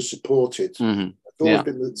companies to support it. It's always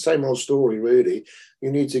been the same old story, really.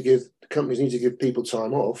 Companies need to give people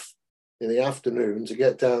time off in the afternoon to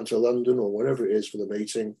get down to London or wherever it is for the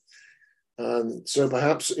meeting. And so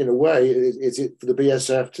perhaps in a way, is it for the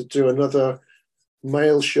BSF to do another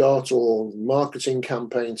mail shot or marketing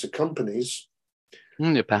campaign to companies?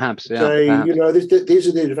 Perhaps, yeah. Say, perhaps. These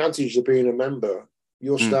are the advantages of being a member.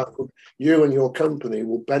 Your staff, you and your company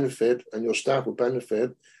will benefit, and your staff will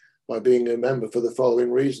benefit by being a member for the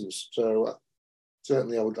following reasons. So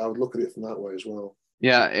certainly, I would look at it from that way as well.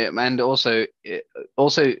 Yeah, and also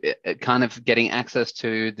kind of getting access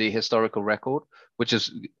to the historical record, which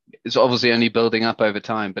is obviously only building up over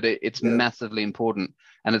time, but it's massively important,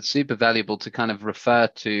 and it's super valuable to kind of refer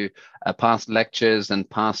to past lectures and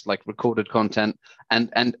past like recorded content,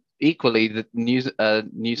 and equally the new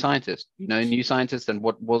scientist, new scientist and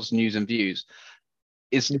what was news and views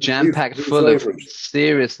is jam-packed full of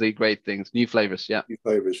seriously great things. New flavors, yeah. New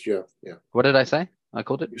flavors, yeah. What did I say? I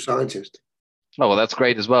called it? New scientist. Oh, well, that's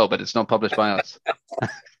great as well, but it's not published by us.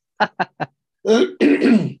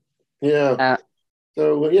 Yeah.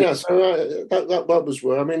 So that was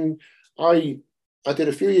where, I mean, I did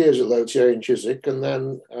a few years at Lotier in Chiswick, and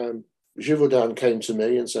then Givaudan came to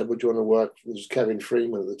me and said, "Would you want to work?" This was Kevin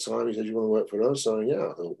Freeman at the time. He said, "You want to work for us?" So yeah,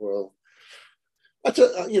 I thought, well,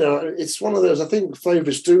 it's one of those. I think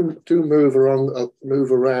flavors do move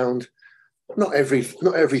around. Not every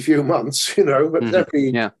few months, but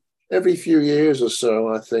every few years or so,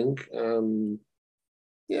 I think.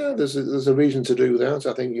 There's a reason to do that.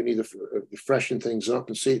 I think you need to freshen things up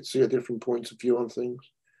and see a different point of view on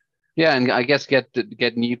things. Yeah, and I guess get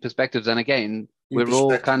new perspectives. And again, we're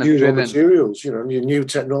all kind of driven. Materials, new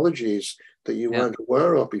technologies that you weren't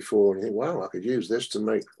aware of before. And you think, wow, I could use this to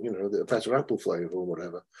make, a better apple flavor or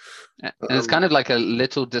whatever. And it's kind of like a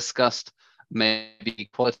little discussed maybe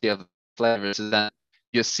quality of flavors, is that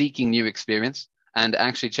you're seeking new experience, and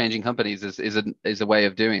actually changing companies is a way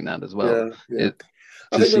of doing that as well. Yeah.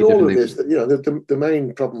 I think that all of this, the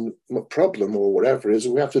main problem or whatever is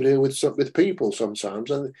we have to deal with people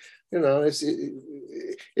sometimes, and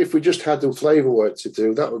if we just had the flavour work to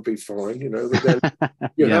do, that would be fine, But then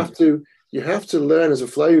you have to learn as a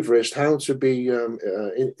flavourist how to be,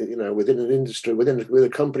 within an industry, with a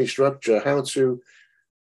company structure, how to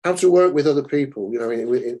work with other people,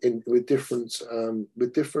 with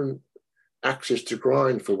different axes to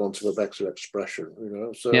grind, for want of a better expression,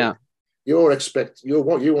 So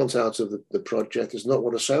what you want out of the project is not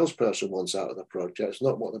what a salesperson wants out of the project. It's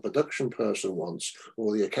not what the production person wants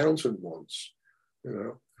or the accountant wants.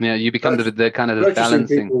 Yeah, you become the kind of the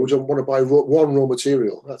balancing. People don't want to buy one raw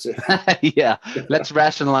material. That's it. Yeah, let's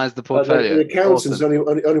rationalize the portfolio. The accountants only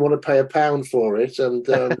want to pay £1 for it, and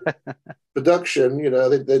production,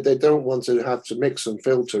 they don't want to have to mix and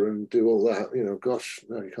filter and do all that. Gosh,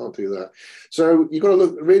 no, you can't do that. So you've got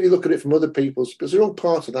to really look at it from other people's, because they're all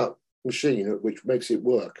part of that machine which makes it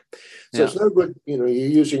work. So it's no good, you're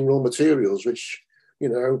using raw materials which,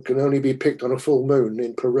 can only be picked on a full moon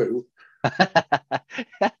in Peru.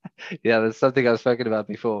 Yeah, that's something I've spoken about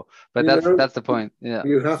before, but that's the point. Yeah,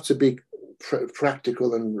 you have to be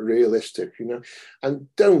practical and realistic, and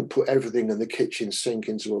don't put everything in the kitchen sink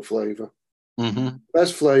into a flavor.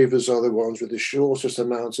 Best flavors are the ones with the shortest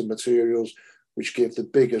amount of materials, which give the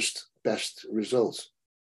best result.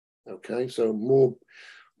 Okay, so more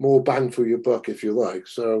bang for your buck, if you like.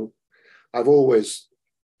 So I've always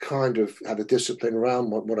kind of had a discipline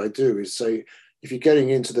around what I do is say, if you're getting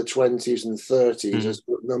into the 20s and 30s as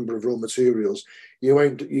a number of raw materials, you're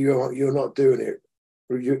not doing it.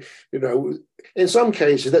 in some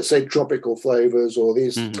cases, let's say tropical flavors or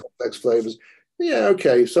these complex flavors, yeah,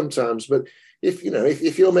 okay, sometimes. But if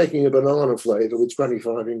you're making a banana flavor with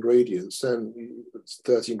 25 ingredients, then it's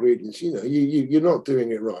 30 ingredients. You're not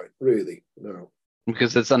doing it right, really. No,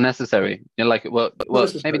 because it's unnecessary. You're like, well,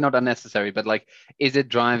 maybe not unnecessary, but like, is it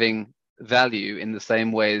driving value in the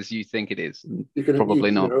same way as you think it is?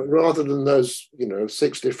 Probably not. Rather than those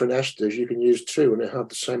 6 different esters, you can use 2 and it have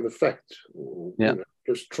the same effect. Yeah.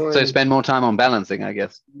 Just try. So spend more time on balancing, I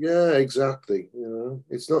guess. Yeah, exactly.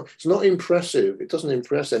 It's not impressive. It doesn't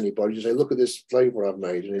impress anybody. You say, look at this flavor I've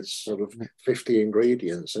made, and it's sort of 50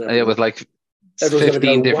 ingredients. And yeah, with like everyone's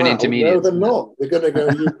 15 different intermediates. No, they're not. They're going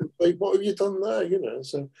to go, what have you done there?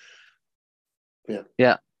 So,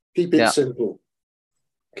 yeah. Keep it simple.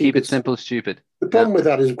 Keep it simple, stupid. The problem with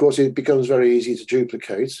that is, of course, it becomes very easy to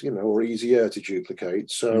duplicate, or easier to duplicate.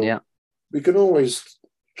 So we can always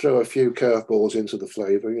throw a few curveballs into the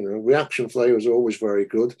flavor. Reaction flavors are always very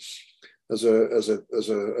good as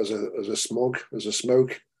a smoke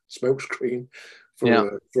screen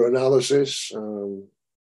for analysis.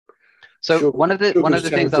 So one of the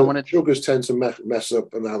things I wanted, sugars tend to mess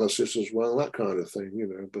up analysis as well, that kind of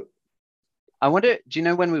thing. But I wonder, do you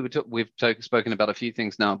know when we've spoken about a few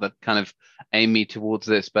things now that kind of aim me towards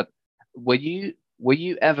this, but were you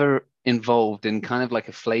ever involved in kind of like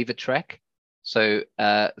a flavor trek? So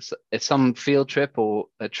it's some field trip or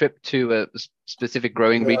a trip to a specific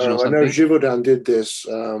growing region or something? I know Givaudan did this,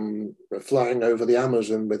 flying over the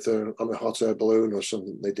Amazon on a hot air balloon or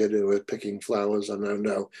something. They did it with picking flowers. I know.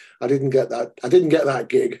 No, I didn't get that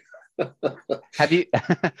gig. Have you?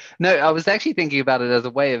 No, I was actually thinking about it as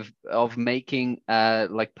a way of making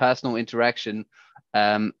like personal interaction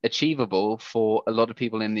achievable for a lot of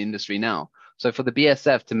people in the industry now. So for the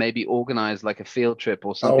BSF to maybe organize like a field trip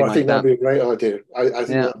or something like that. I think that'd be a great idea. I think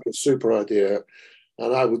that'd be a super idea,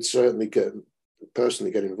 and I would certainly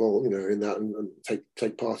personally get involved, in that and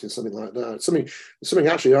take part in something like that. Something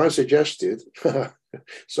actually I suggested.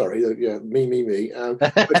 Sorry, me.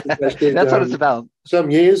 That's what it's about.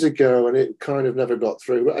 Some years ago, and it kind of never got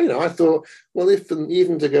through. But I thought, well, if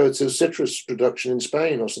even to go to citrus production in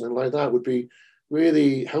Spain or something like that would be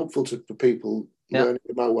really helpful for people learning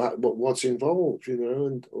about what's involved,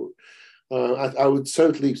 and I would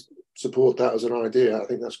totally support that as an idea. I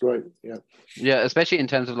think that's great. Yeah, especially in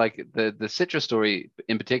terms of like the citrus story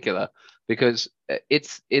in particular, because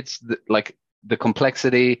it's like the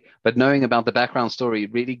complexity, but knowing about the background story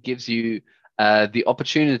really gives you the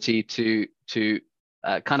opportunity to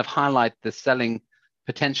kind of highlight the selling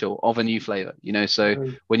potential of a new flavor. So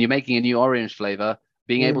when you're making a new orange flavor,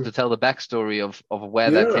 being able to tell the backstory of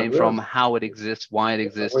where that came from, how it exists, why it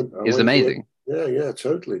exists, is amazing. Yeah,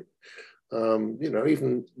 totally.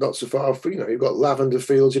 Even not so far, you've got lavender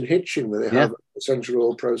fields in Hitchin where they have essential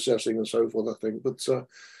oil processing and so forth, I think. But so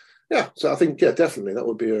I think, definitely that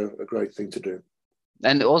would be a great thing to do.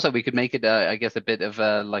 And also we could make it, I guess, a bit of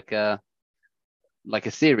like a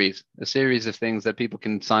series of things that people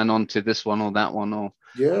can sign on to, this one or that one,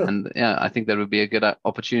 I think that would be a good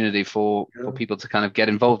opportunity for people to kind of get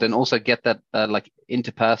involved and also get that like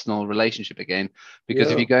interpersonal relationship again,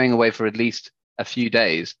 because if you're going away for at least a few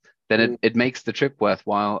days, then it makes the trip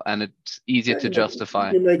worthwhile and it's easier to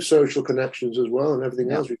justify. You make social connections as well and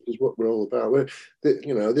everything else, which is what we're all about.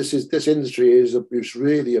 This industry is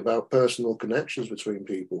really about personal connections between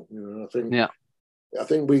people. I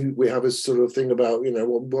think we have a sort of thing about,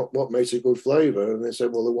 what makes a good flavor, and they say,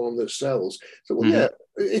 well, the one that sells. So, well,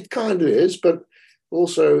 it kind of is, but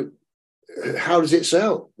also, how does it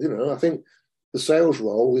sell? I think the sales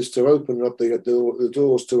role is to open up the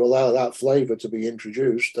doors to allow that flavor to be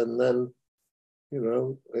introduced, and then,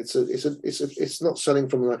 it's not selling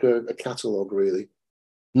from like a catalog really.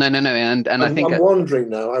 No, and I think I'm wandering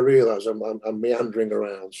now. I realise I'm meandering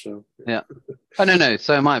around. So yeah. Oh no,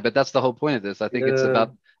 so am I. But that's the whole point of this. I think it's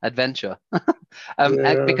about adventure,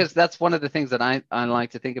 because that's one of the things that I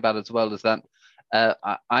like to think about as well. Is that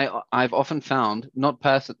I've often found, not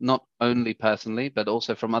only personally, but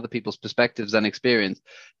also from other people's perspectives and experience,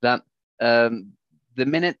 that the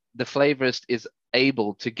minute the flavorist is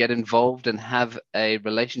able to get involved and have a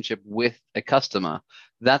relationship with a customer,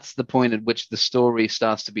 that's the point at which the story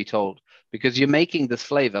starts to be told, because you're making this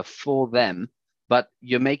flavor for them, but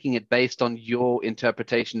you're making it based on your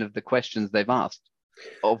interpretation of the questions they've asked,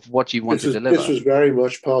 of what you want to deliver. This was very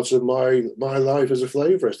much part of my life as a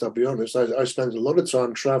flavorist, I'll be honest. I spent a lot of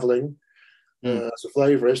time traveling as a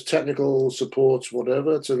flavorist, technical support,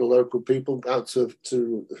 whatever, to the local people, out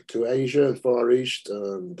to Asia, Far East,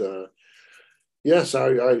 and yes, I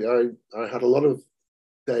had a lot of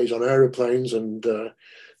days on aeroplanes and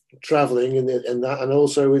traveling in that, and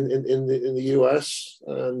also in the US.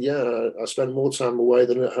 And yeah, I spent more time away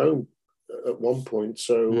than at home at one point.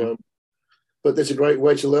 So, but there's a great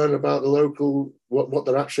way to learn about the local, what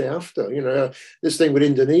they're actually after. You know, this thing with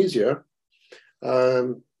Indonesia,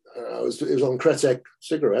 it was on Kretek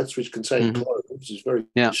cigarettes, which contain cloves, which is very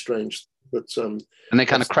strange. But and they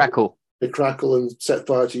kind of crackle. They crackle and set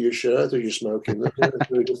fire to your shirt as you're smoking them.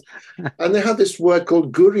 And they had this word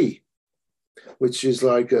called gurih, which is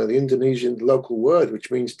like the Indonesian local word,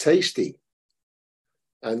 which means tasty.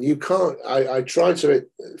 And you can't, I tried to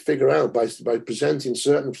figure out by presenting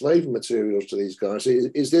certain flavor materials to these guys,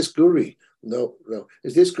 is this gurih? No.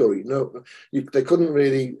 Is this gurih? No. They couldn't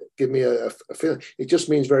really give me a feeling. It just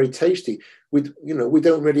means very tasty. We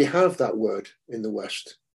don't really have that word in the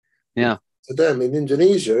West. Yeah. For them, in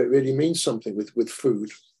Indonesia, it really means something with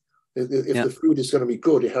food. If the food is going to be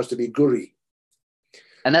good, it has to be gurih.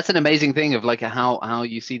 And that's an amazing thing of like how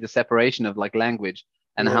you see the separation of like language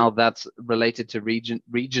and how that's related to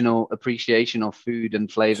regional appreciation of food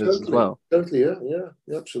and flavors as well. Totally, yeah,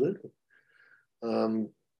 absolutely.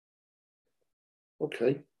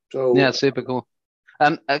 Okay, so yeah, super cool.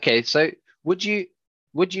 Okay, so would you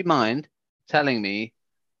mind telling me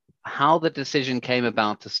how the decision came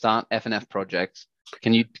about to start F&F projects?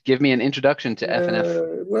 Can you give me an introduction to F&F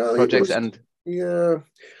projects?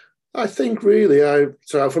 I think really,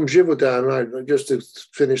 so from Givaudan, just to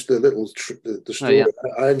finish the story,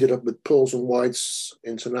 I ended up with Pauls and White's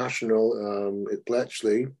International at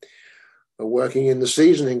Bletchley, working in the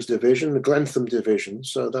seasonings division, the Glentham division.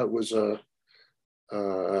 So that was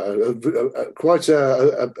quite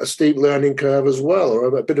a steep learning curve as well, or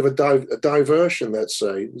a bit of a diversion, let's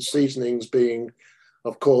say. The seasonings being,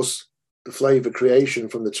 of course, the flavour creation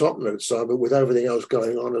from the top note side, but with everything else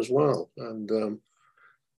going on as well. And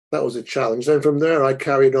that was a challenge. Then from there, I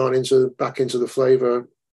carried on back into the flavour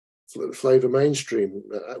mainstream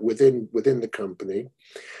within the company.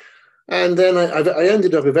 And then I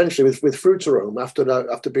ended up eventually with Fruit Arome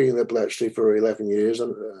after being at Bletchley for 11 years.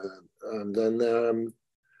 And then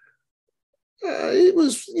it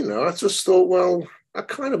was, I just thought, well, I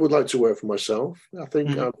kind of would like to work for myself. I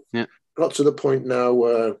think I've got to the point now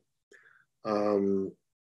where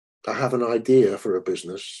I have an idea for a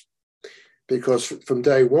business. Because from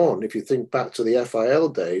day one, if you think back to the FIL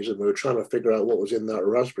days, and we were trying to figure out what was in that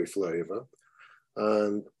raspberry flavour,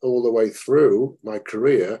 and all the way through my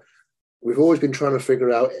career, we've always been trying to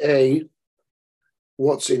figure out,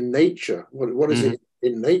 what's in nature? What is it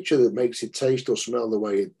in nature that makes it taste or smell the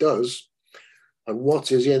way it does? And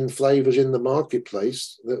what is in flavours in the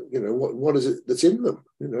marketplace that, what is it that's in them?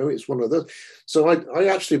 It's one of those. So I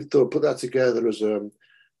actually put that together as a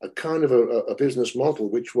kind of a business model,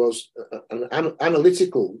 which was an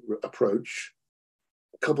analytical approach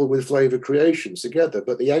coupled with flavour creations together,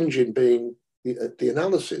 but the engine being the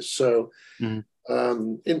analysis. So in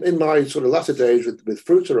my sort of latter days with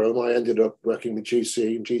Fruit Arome, I ended up working with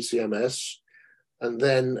GC and GCMS. And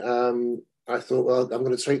then I thought, well, I'm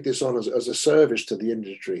going to take this on as a service to the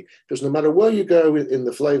industry, because no matter where you go in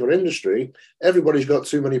the flavour industry, everybody's got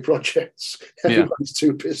too many projects. Everybody's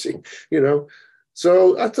too busy,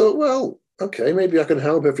 So I thought, well, okay, maybe I can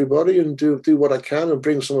help everybody and do what I can and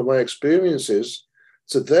bring some of my experiences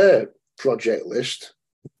to their project list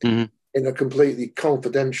in a completely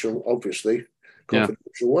confidential, obviously,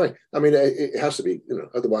 way. I mean, it has to be,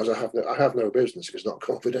 otherwise I have no business if it's not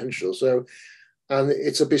confidential. So, and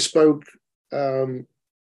it's a bespoke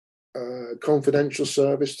confidential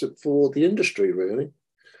service for the industry, really.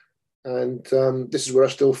 And this is where I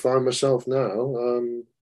still find myself now.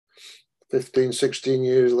 15, 16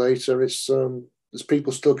 years later, there's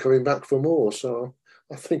people still coming back for more. So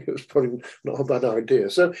I think it was probably not a bad idea.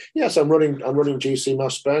 So yes, I'm running GC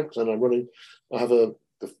Mass Specs, and I have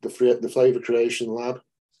the flavour creation lab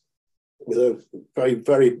with a very,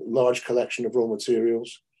 very large collection of raw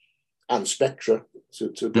materials and spectra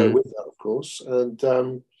to go with that, of course. And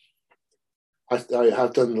I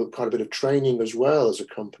have done quite a bit of training as well as a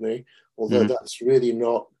company, although that's really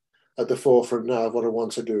not at the forefront now of what I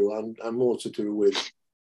want to do. I'm more to do with,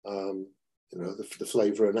 the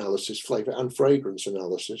flavour analysis, flavour and fragrance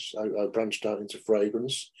analysis. I branched out into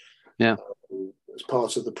fragrance as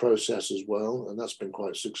part of the process as well, and that's been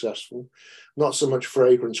quite successful. Not so much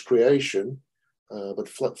fragrance creation, but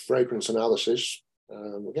fragrance analysis.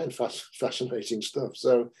 Again, fascinating stuff.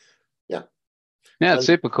 So, yeah. Yeah, it's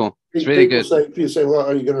super cool. It's really good. People say, well,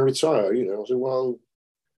 are you going to retire? I say, well,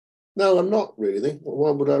 no, I'm not really.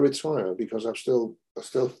 Why would I retire? Because I still,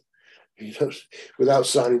 without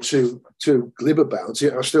sounding too glib about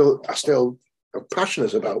it, I still am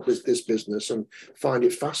passionate about this business and find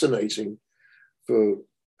it fascinating for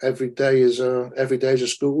every day is a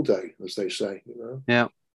school day, as they say. Yeah.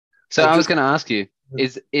 So I was going to ask you: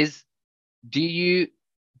 do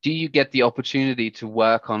you get the opportunity to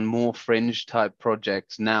work on more fringe type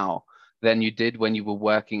projects now than you did when you were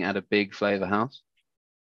working at a big flavor house?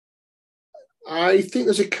 I think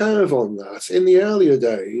there's a curve on that. In the earlier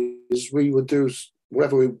days, we would do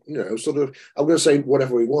whatever we, sort of, I'm going to say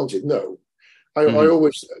whatever we wanted. No, I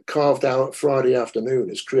always carved out Friday afternoon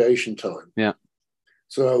as creation time. Yeah.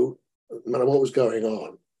 So no matter what was going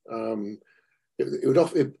on, it would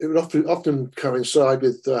often coincide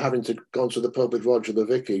with having to go to the pub with Roger the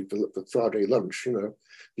Vicky for Friday lunch.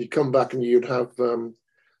 You'd come back and you'd have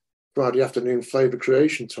Friday afternoon flavour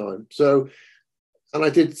creation time. So, and I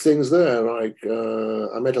did things there, like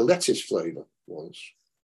I made a lettuce flavour once.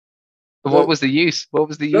 But what was the use? What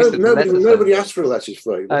was the use of the lettuce flavour? Nobody asked for a lettuce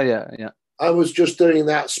flavour. Oh, yeah, yeah. I was just doing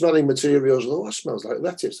that, smelling materials. Oh, that smells like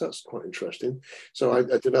lettuce. That's quite interesting. So I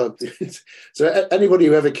developed it. So anybody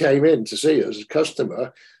who ever came in to see us as a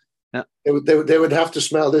customer, yeah, they would have to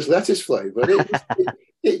smell this lettuce flavour.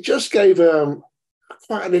 It just gave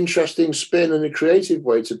quite an interesting spin and a creative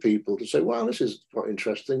way to people to say, wow, this is quite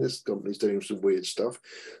interesting. This company's doing some weird stuff.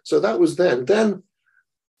 So that was then. Then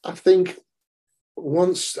I think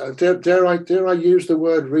once, dare I use the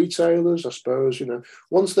word retailers, I suppose,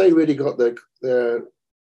 once they really got their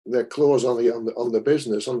claws on the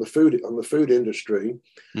business, on the food industry,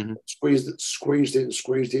 mm-hmm.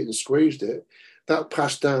 squeezed it, that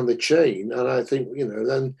passed down the chain. And I think,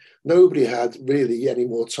 then nobody had really any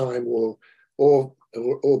more time or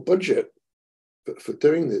budget for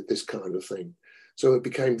doing this kind of thing. So it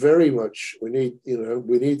became very much, we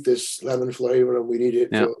need this lemon flavor and we need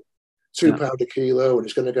it for £2 a kilo, and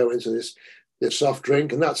it's going to go into this soft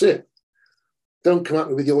drink, and that's it. Don't come at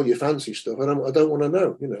me with all your fancy stuff. I don't want to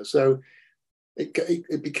know, So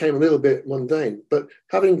it became a little bit mundane. But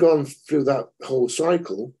having gone through that whole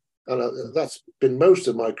cycle, and that's been most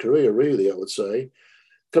of my career, really, I would say,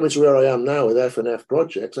 coming to where I am now with F&F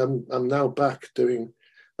projects, I'm now back doing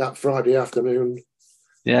that Friday afternoon.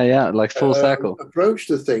 Yeah, like full circle approach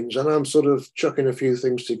to things, and I'm sort of chucking a few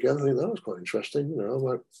things together. I think that was quite interesting. I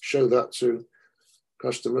might show that to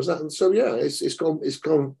customers. And so it's gone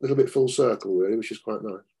a little bit full circle, really, which is quite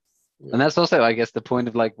nice. Yeah. And that's also, I guess, the point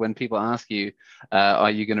of like when people ask you,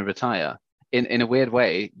 "Are you going to retire?" In a weird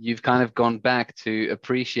way, you've kind of gone back to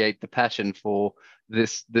appreciate the passion for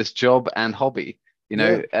this job and hobby.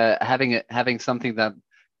 Having something that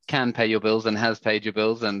can pay your bills and has paid your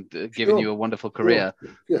bills and given you a wonderful career. Sure.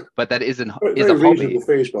 Yeah. But that is a reasonable hobby.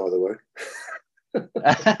 fees, by the way.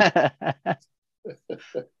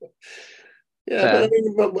 Yeah, but I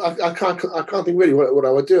mean, I can't think really what I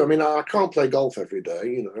would do. I mean, I can't play golf every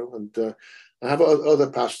day, and I have other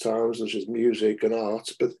pastimes such as music and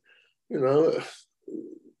art, but they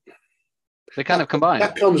kind of combine.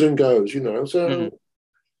 That comes and goes, So. Mm-hmm.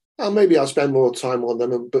 Maybe I'll spend more time on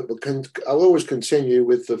them, but I'll always continue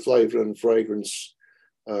with the flavour and fragrance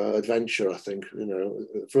adventure. I think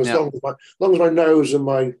for as long as my nose and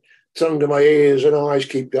my tongue and my ears and eyes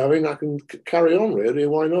keep going, I can carry on. Really,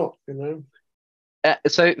 why not?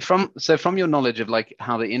 So from your knowledge of like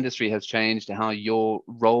how the industry has changed, how your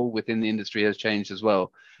role within the industry has changed as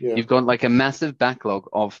well, you've got like a massive backlog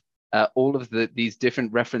of all of these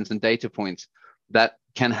different reference and data points that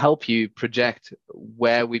can help you project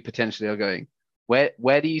where we potentially are going.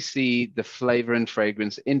 Where do you see the flavor and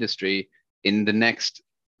fragrance industry in the next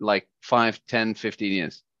like 5, 10, 15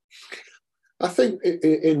 years? I think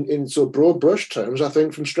in sort of broad brush terms, I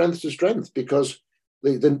think from strength to strength, because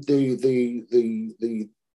the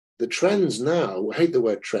trends now, I hate the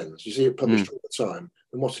word trends. You see it published all the time.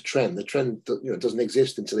 And what's a trend? The trend doesn't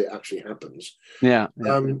exist until it actually happens. Yeah.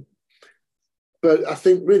 But I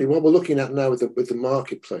think really what we're looking at now with the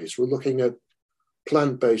marketplace, we're looking at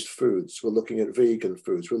plant-based foods, we're looking at vegan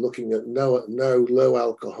foods, we're looking at no low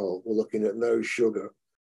alcohol, we're looking at no sugar,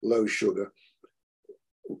 low sugar.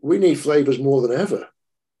 We need flavors more than ever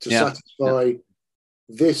to satisfy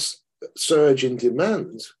this surge in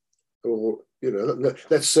demand, or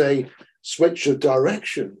let's say switch of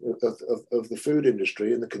direction of the food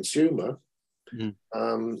industry and the consumer.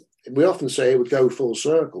 We often say it would go full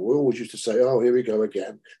circle. We always used to say, oh, here we go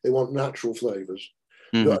again. They want natural flavors.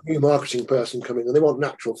 You've got a new marketing person coming and they want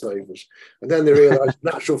natural flavors. And then they realize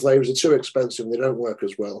natural flavors are too expensive and they don't work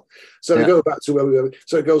as well. So they go back to where we were.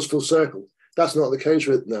 So it goes full circle. That's not the case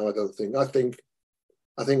with it now, I don't think. I think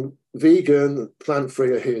vegan,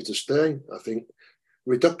 plant-free are here to stay. I think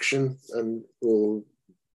reduction or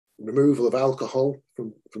removal of alcohol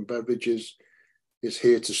from beverages is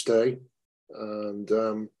here to stay. And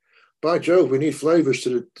by Jove, we need flavors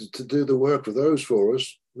to do the work of those for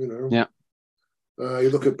us. You know. Yeah. You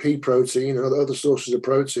look at pea protein and other sources of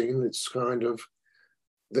protein. It's kind of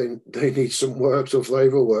they need some work, some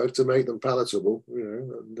flavor work to make them palatable. You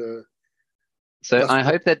know, and so I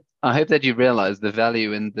hope that you realize the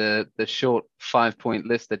value in the short 5-point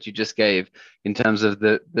list that you just gave in terms of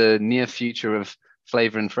the near future of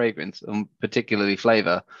flavor and fragrance, and particularly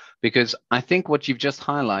flavor, because I think what you've just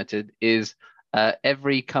highlighted is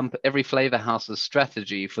every flavor house's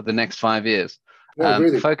strategy for the next 5 years. yeah,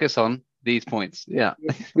 really. Focus on these points. Yeah.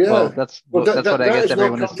 Yeah. that's what I guess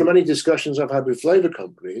everyone has not come from any discussions I've had with flavor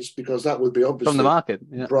companies, because that would be obviously from the market.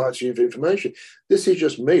 Yeah. Variety of information. This is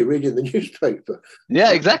just me reading the newspaper.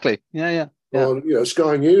 Yeah, exactly. Yeah. Or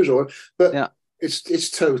Sky News, but it's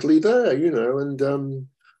totally there, and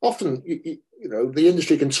often the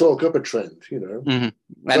industry can talk up a trend, mm-hmm.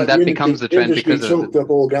 And that becomes the trend because talked up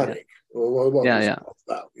organic or what that,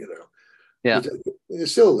 Yeah,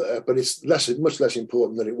 it's still there, but it's much less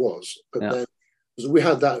important than it was. But then we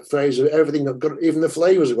had that phase of everything even the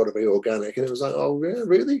flavors have got to be organic, and it was like, oh yeah,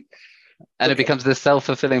 really? And it becomes this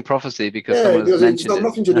self-fulfilling prophecy because someone has mentioned it's got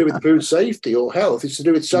nothing to do with food safety or health. It's to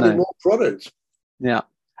do with selling more products. Yeah.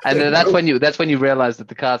 And that's when you realize that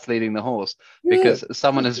the cart's leading the horse, because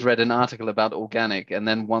someone has read an article about organic and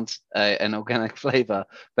then wants an organic flavor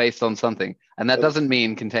based on something, and that doesn't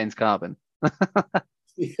mean contains carbon.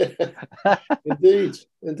 Indeed.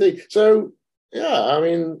 So I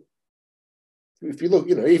mean, if you look,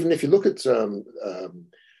 even if you look at from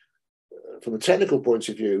a technical point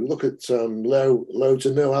of view, look at low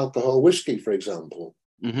to no alcohol whiskey, for example.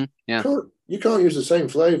 Mm-hmm. Yeah. You can't use the same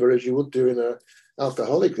flavor as you would do in a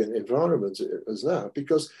alcoholic environment as that,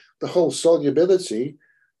 because the whole solubility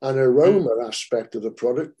and aroma aspect of the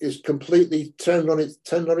product is completely turned on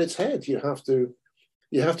its head. You have to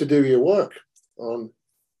do your work on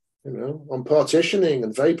partitioning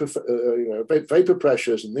and vapor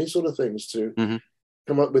pressures and these sort of things to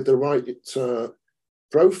come up with the right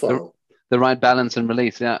profile. The right balance and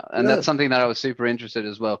release, and that's something that I was super interested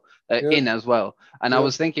as well in as well. And I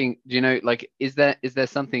was thinking, is there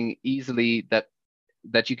something easily that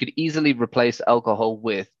you could easily replace alcohol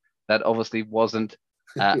with that obviously wasn't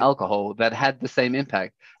alcohol that had the same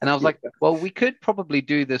impact? And I was like, well, we could probably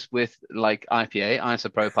do this with like IPA,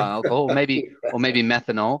 isopropyl alcohol, or maybe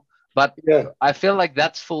methanol. But I feel like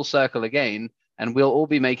that's full circle again, and we'll all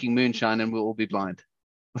be making moonshine, and we'll all be blind.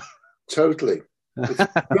 Totally.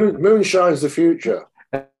 Moonshine's the future.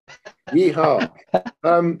 Yeehaw.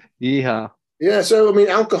 Yeehaw. Yeah, so I mean,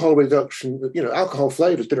 alcohol reduction, alcohol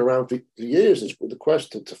flavor has been around for years. It's the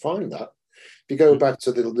quest to find that. If you go back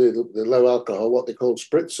to the low alcohol, what they called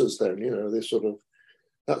spritzers, then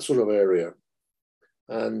that sort of area.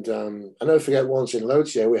 And I never forget once in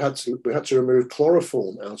Lothier we had to remove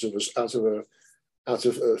chloroform out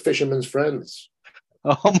of Fisherman's Friends.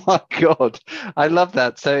 Oh my God, I love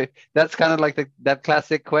that. So that's kind of like that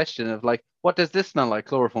classic question of like, what does this smell like?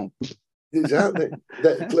 Chloroform. Exactly.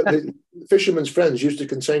 The Fisherman's Friends used to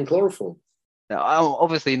contain chloroform. Now,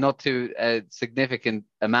 obviously not to a significant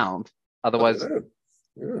amount. Otherwise,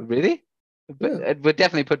 really? But it would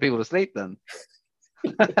definitely put people to sleep then.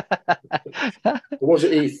 Or was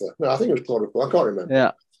it ether? No, I think it was chloroform. I can't remember.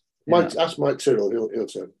 Yeah. Ask Mike Tyrrell. He'll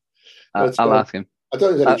tell. I'll ask him. I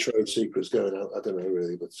don't think there's any trade secrets going out. I don't know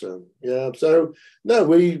really, but So no,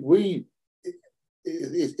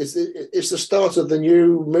 it's the start of the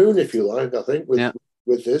new moon, if you like. I think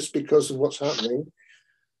with this, because of what's happening.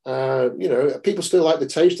 People still like the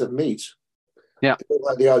taste of meat. Yeah, they don't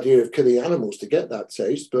like the idea of killing animals to get that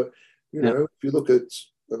taste. But if you look at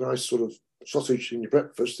a nice sort of sausage in your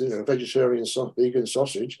breakfast, vegetarian vegan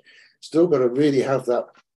sausage, still got to really have that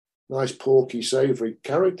nice porky, savoury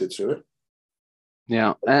character to it.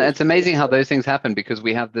 Yeah, and it's amazing how those things happen, because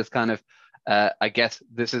we have this kind of, I guess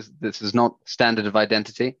this is not standard of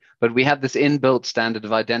identity, but we have this inbuilt standard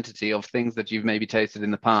of identity of things that you've maybe tasted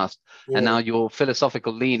in the past, and now your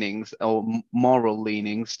philosophical leanings or moral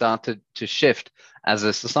leanings start to shift as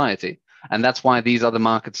a society, and that's why these other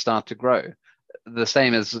markets start to grow. The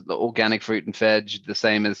same as the organic fruit and veg, the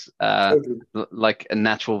same as like a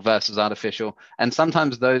natural versus artificial, and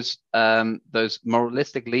sometimes those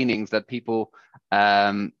moralistic leanings that people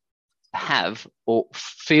have or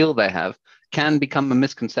feel they have can become a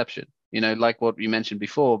misconception. Like what you mentioned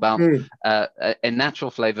before about a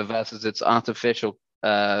natural flavor versus its artificial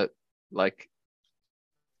corollary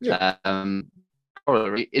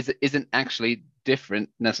isn't actually different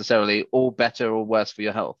necessarily, or better or worse for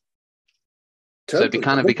your health. Totally. So it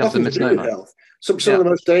kind of becomes a misnomer. Some of the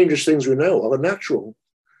most dangerous things we know of are natural.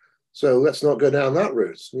 So let's not go down that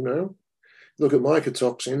route, Look at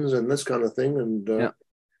mycotoxins and this kind of thing. And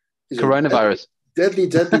coronavirus. deadly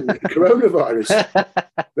coronavirus.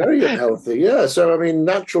 Very unhealthy. Yeah. So I mean,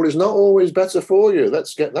 natural is not always better for you.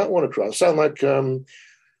 Let's get that one across. Sound like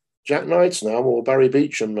Jack Knights now, or Barry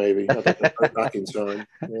Beecham maybe. I don't know, back in time.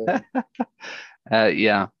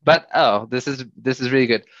 Yeah. But this is really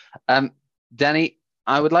good. Danny,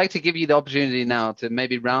 I would like to give you the opportunity now to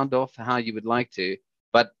maybe round off how you would like to.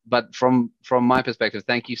 But from my perspective,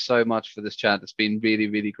 thank you so much for this chat. It's been really,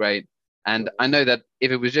 really great. And I know that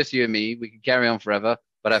if it was just you and me, we could carry on forever.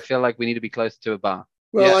 But I feel like we need to be closer to a bar.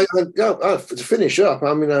 Well, to finish up,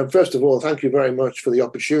 I mean, first of all, thank you very much for the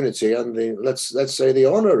opportunity and let's say the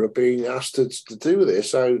honour of being asked to do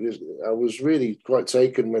this. I was really quite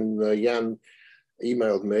taken when Jan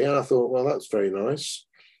emailed me, and I thought, well, that's very nice.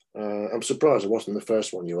 I'm surprised it wasn't the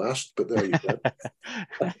first one you asked, but there you go.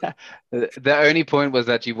 The only point was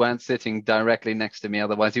that you weren't sitting directly next to me,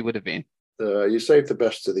 otherwise you would have been. You saved the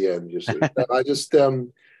best to the end, you see. I just, I've,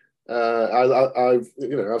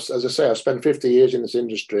 as I say, I've spent 50 years in this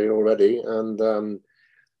industry already, and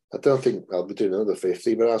I don't think I'll be doing another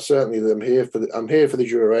 50, but I certainly am here for the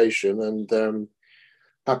duration, and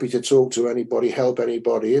happy to talk to anybody, help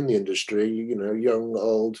anybody in the industry, young,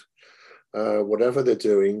 old, whatever they're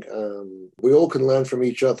doing. We all can learn from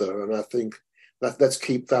each other, and I think let's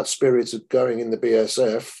keep that spirit going in the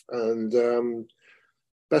BSF, and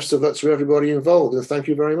best of luck to everybody involved, and thank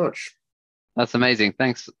you very much. That's amazing.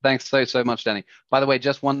 Thanks so much, Danny. By the way,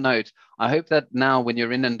 just one note. I hope that now when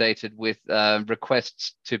you're inundated with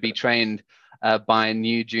requests to be trained by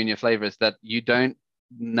new junior flavors, that you don't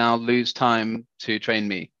now lose time to train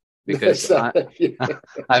me, because I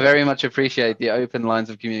very much appreciate the open lines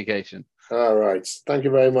of communication. All right. Thank you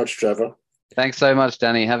very much, Trevor. Thanks so much,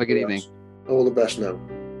 Danny. Have a good evening. All the best now.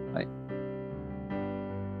 Bye.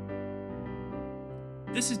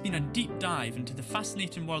 This has been a deep dive into the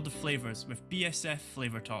fascinating world of flavours with BSF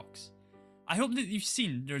Flavour Talks. I hope that you've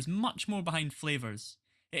seen there is much more behind flavours.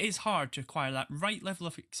 It is hard to acquire that right level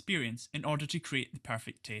of experience in order to create the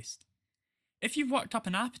perfect taste. If you've worked up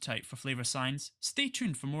an appetite for flavour science, stay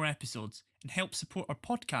tuned for more episodes and help support our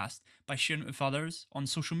podcast by sharing it with others on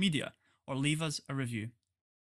social media or leave us a review.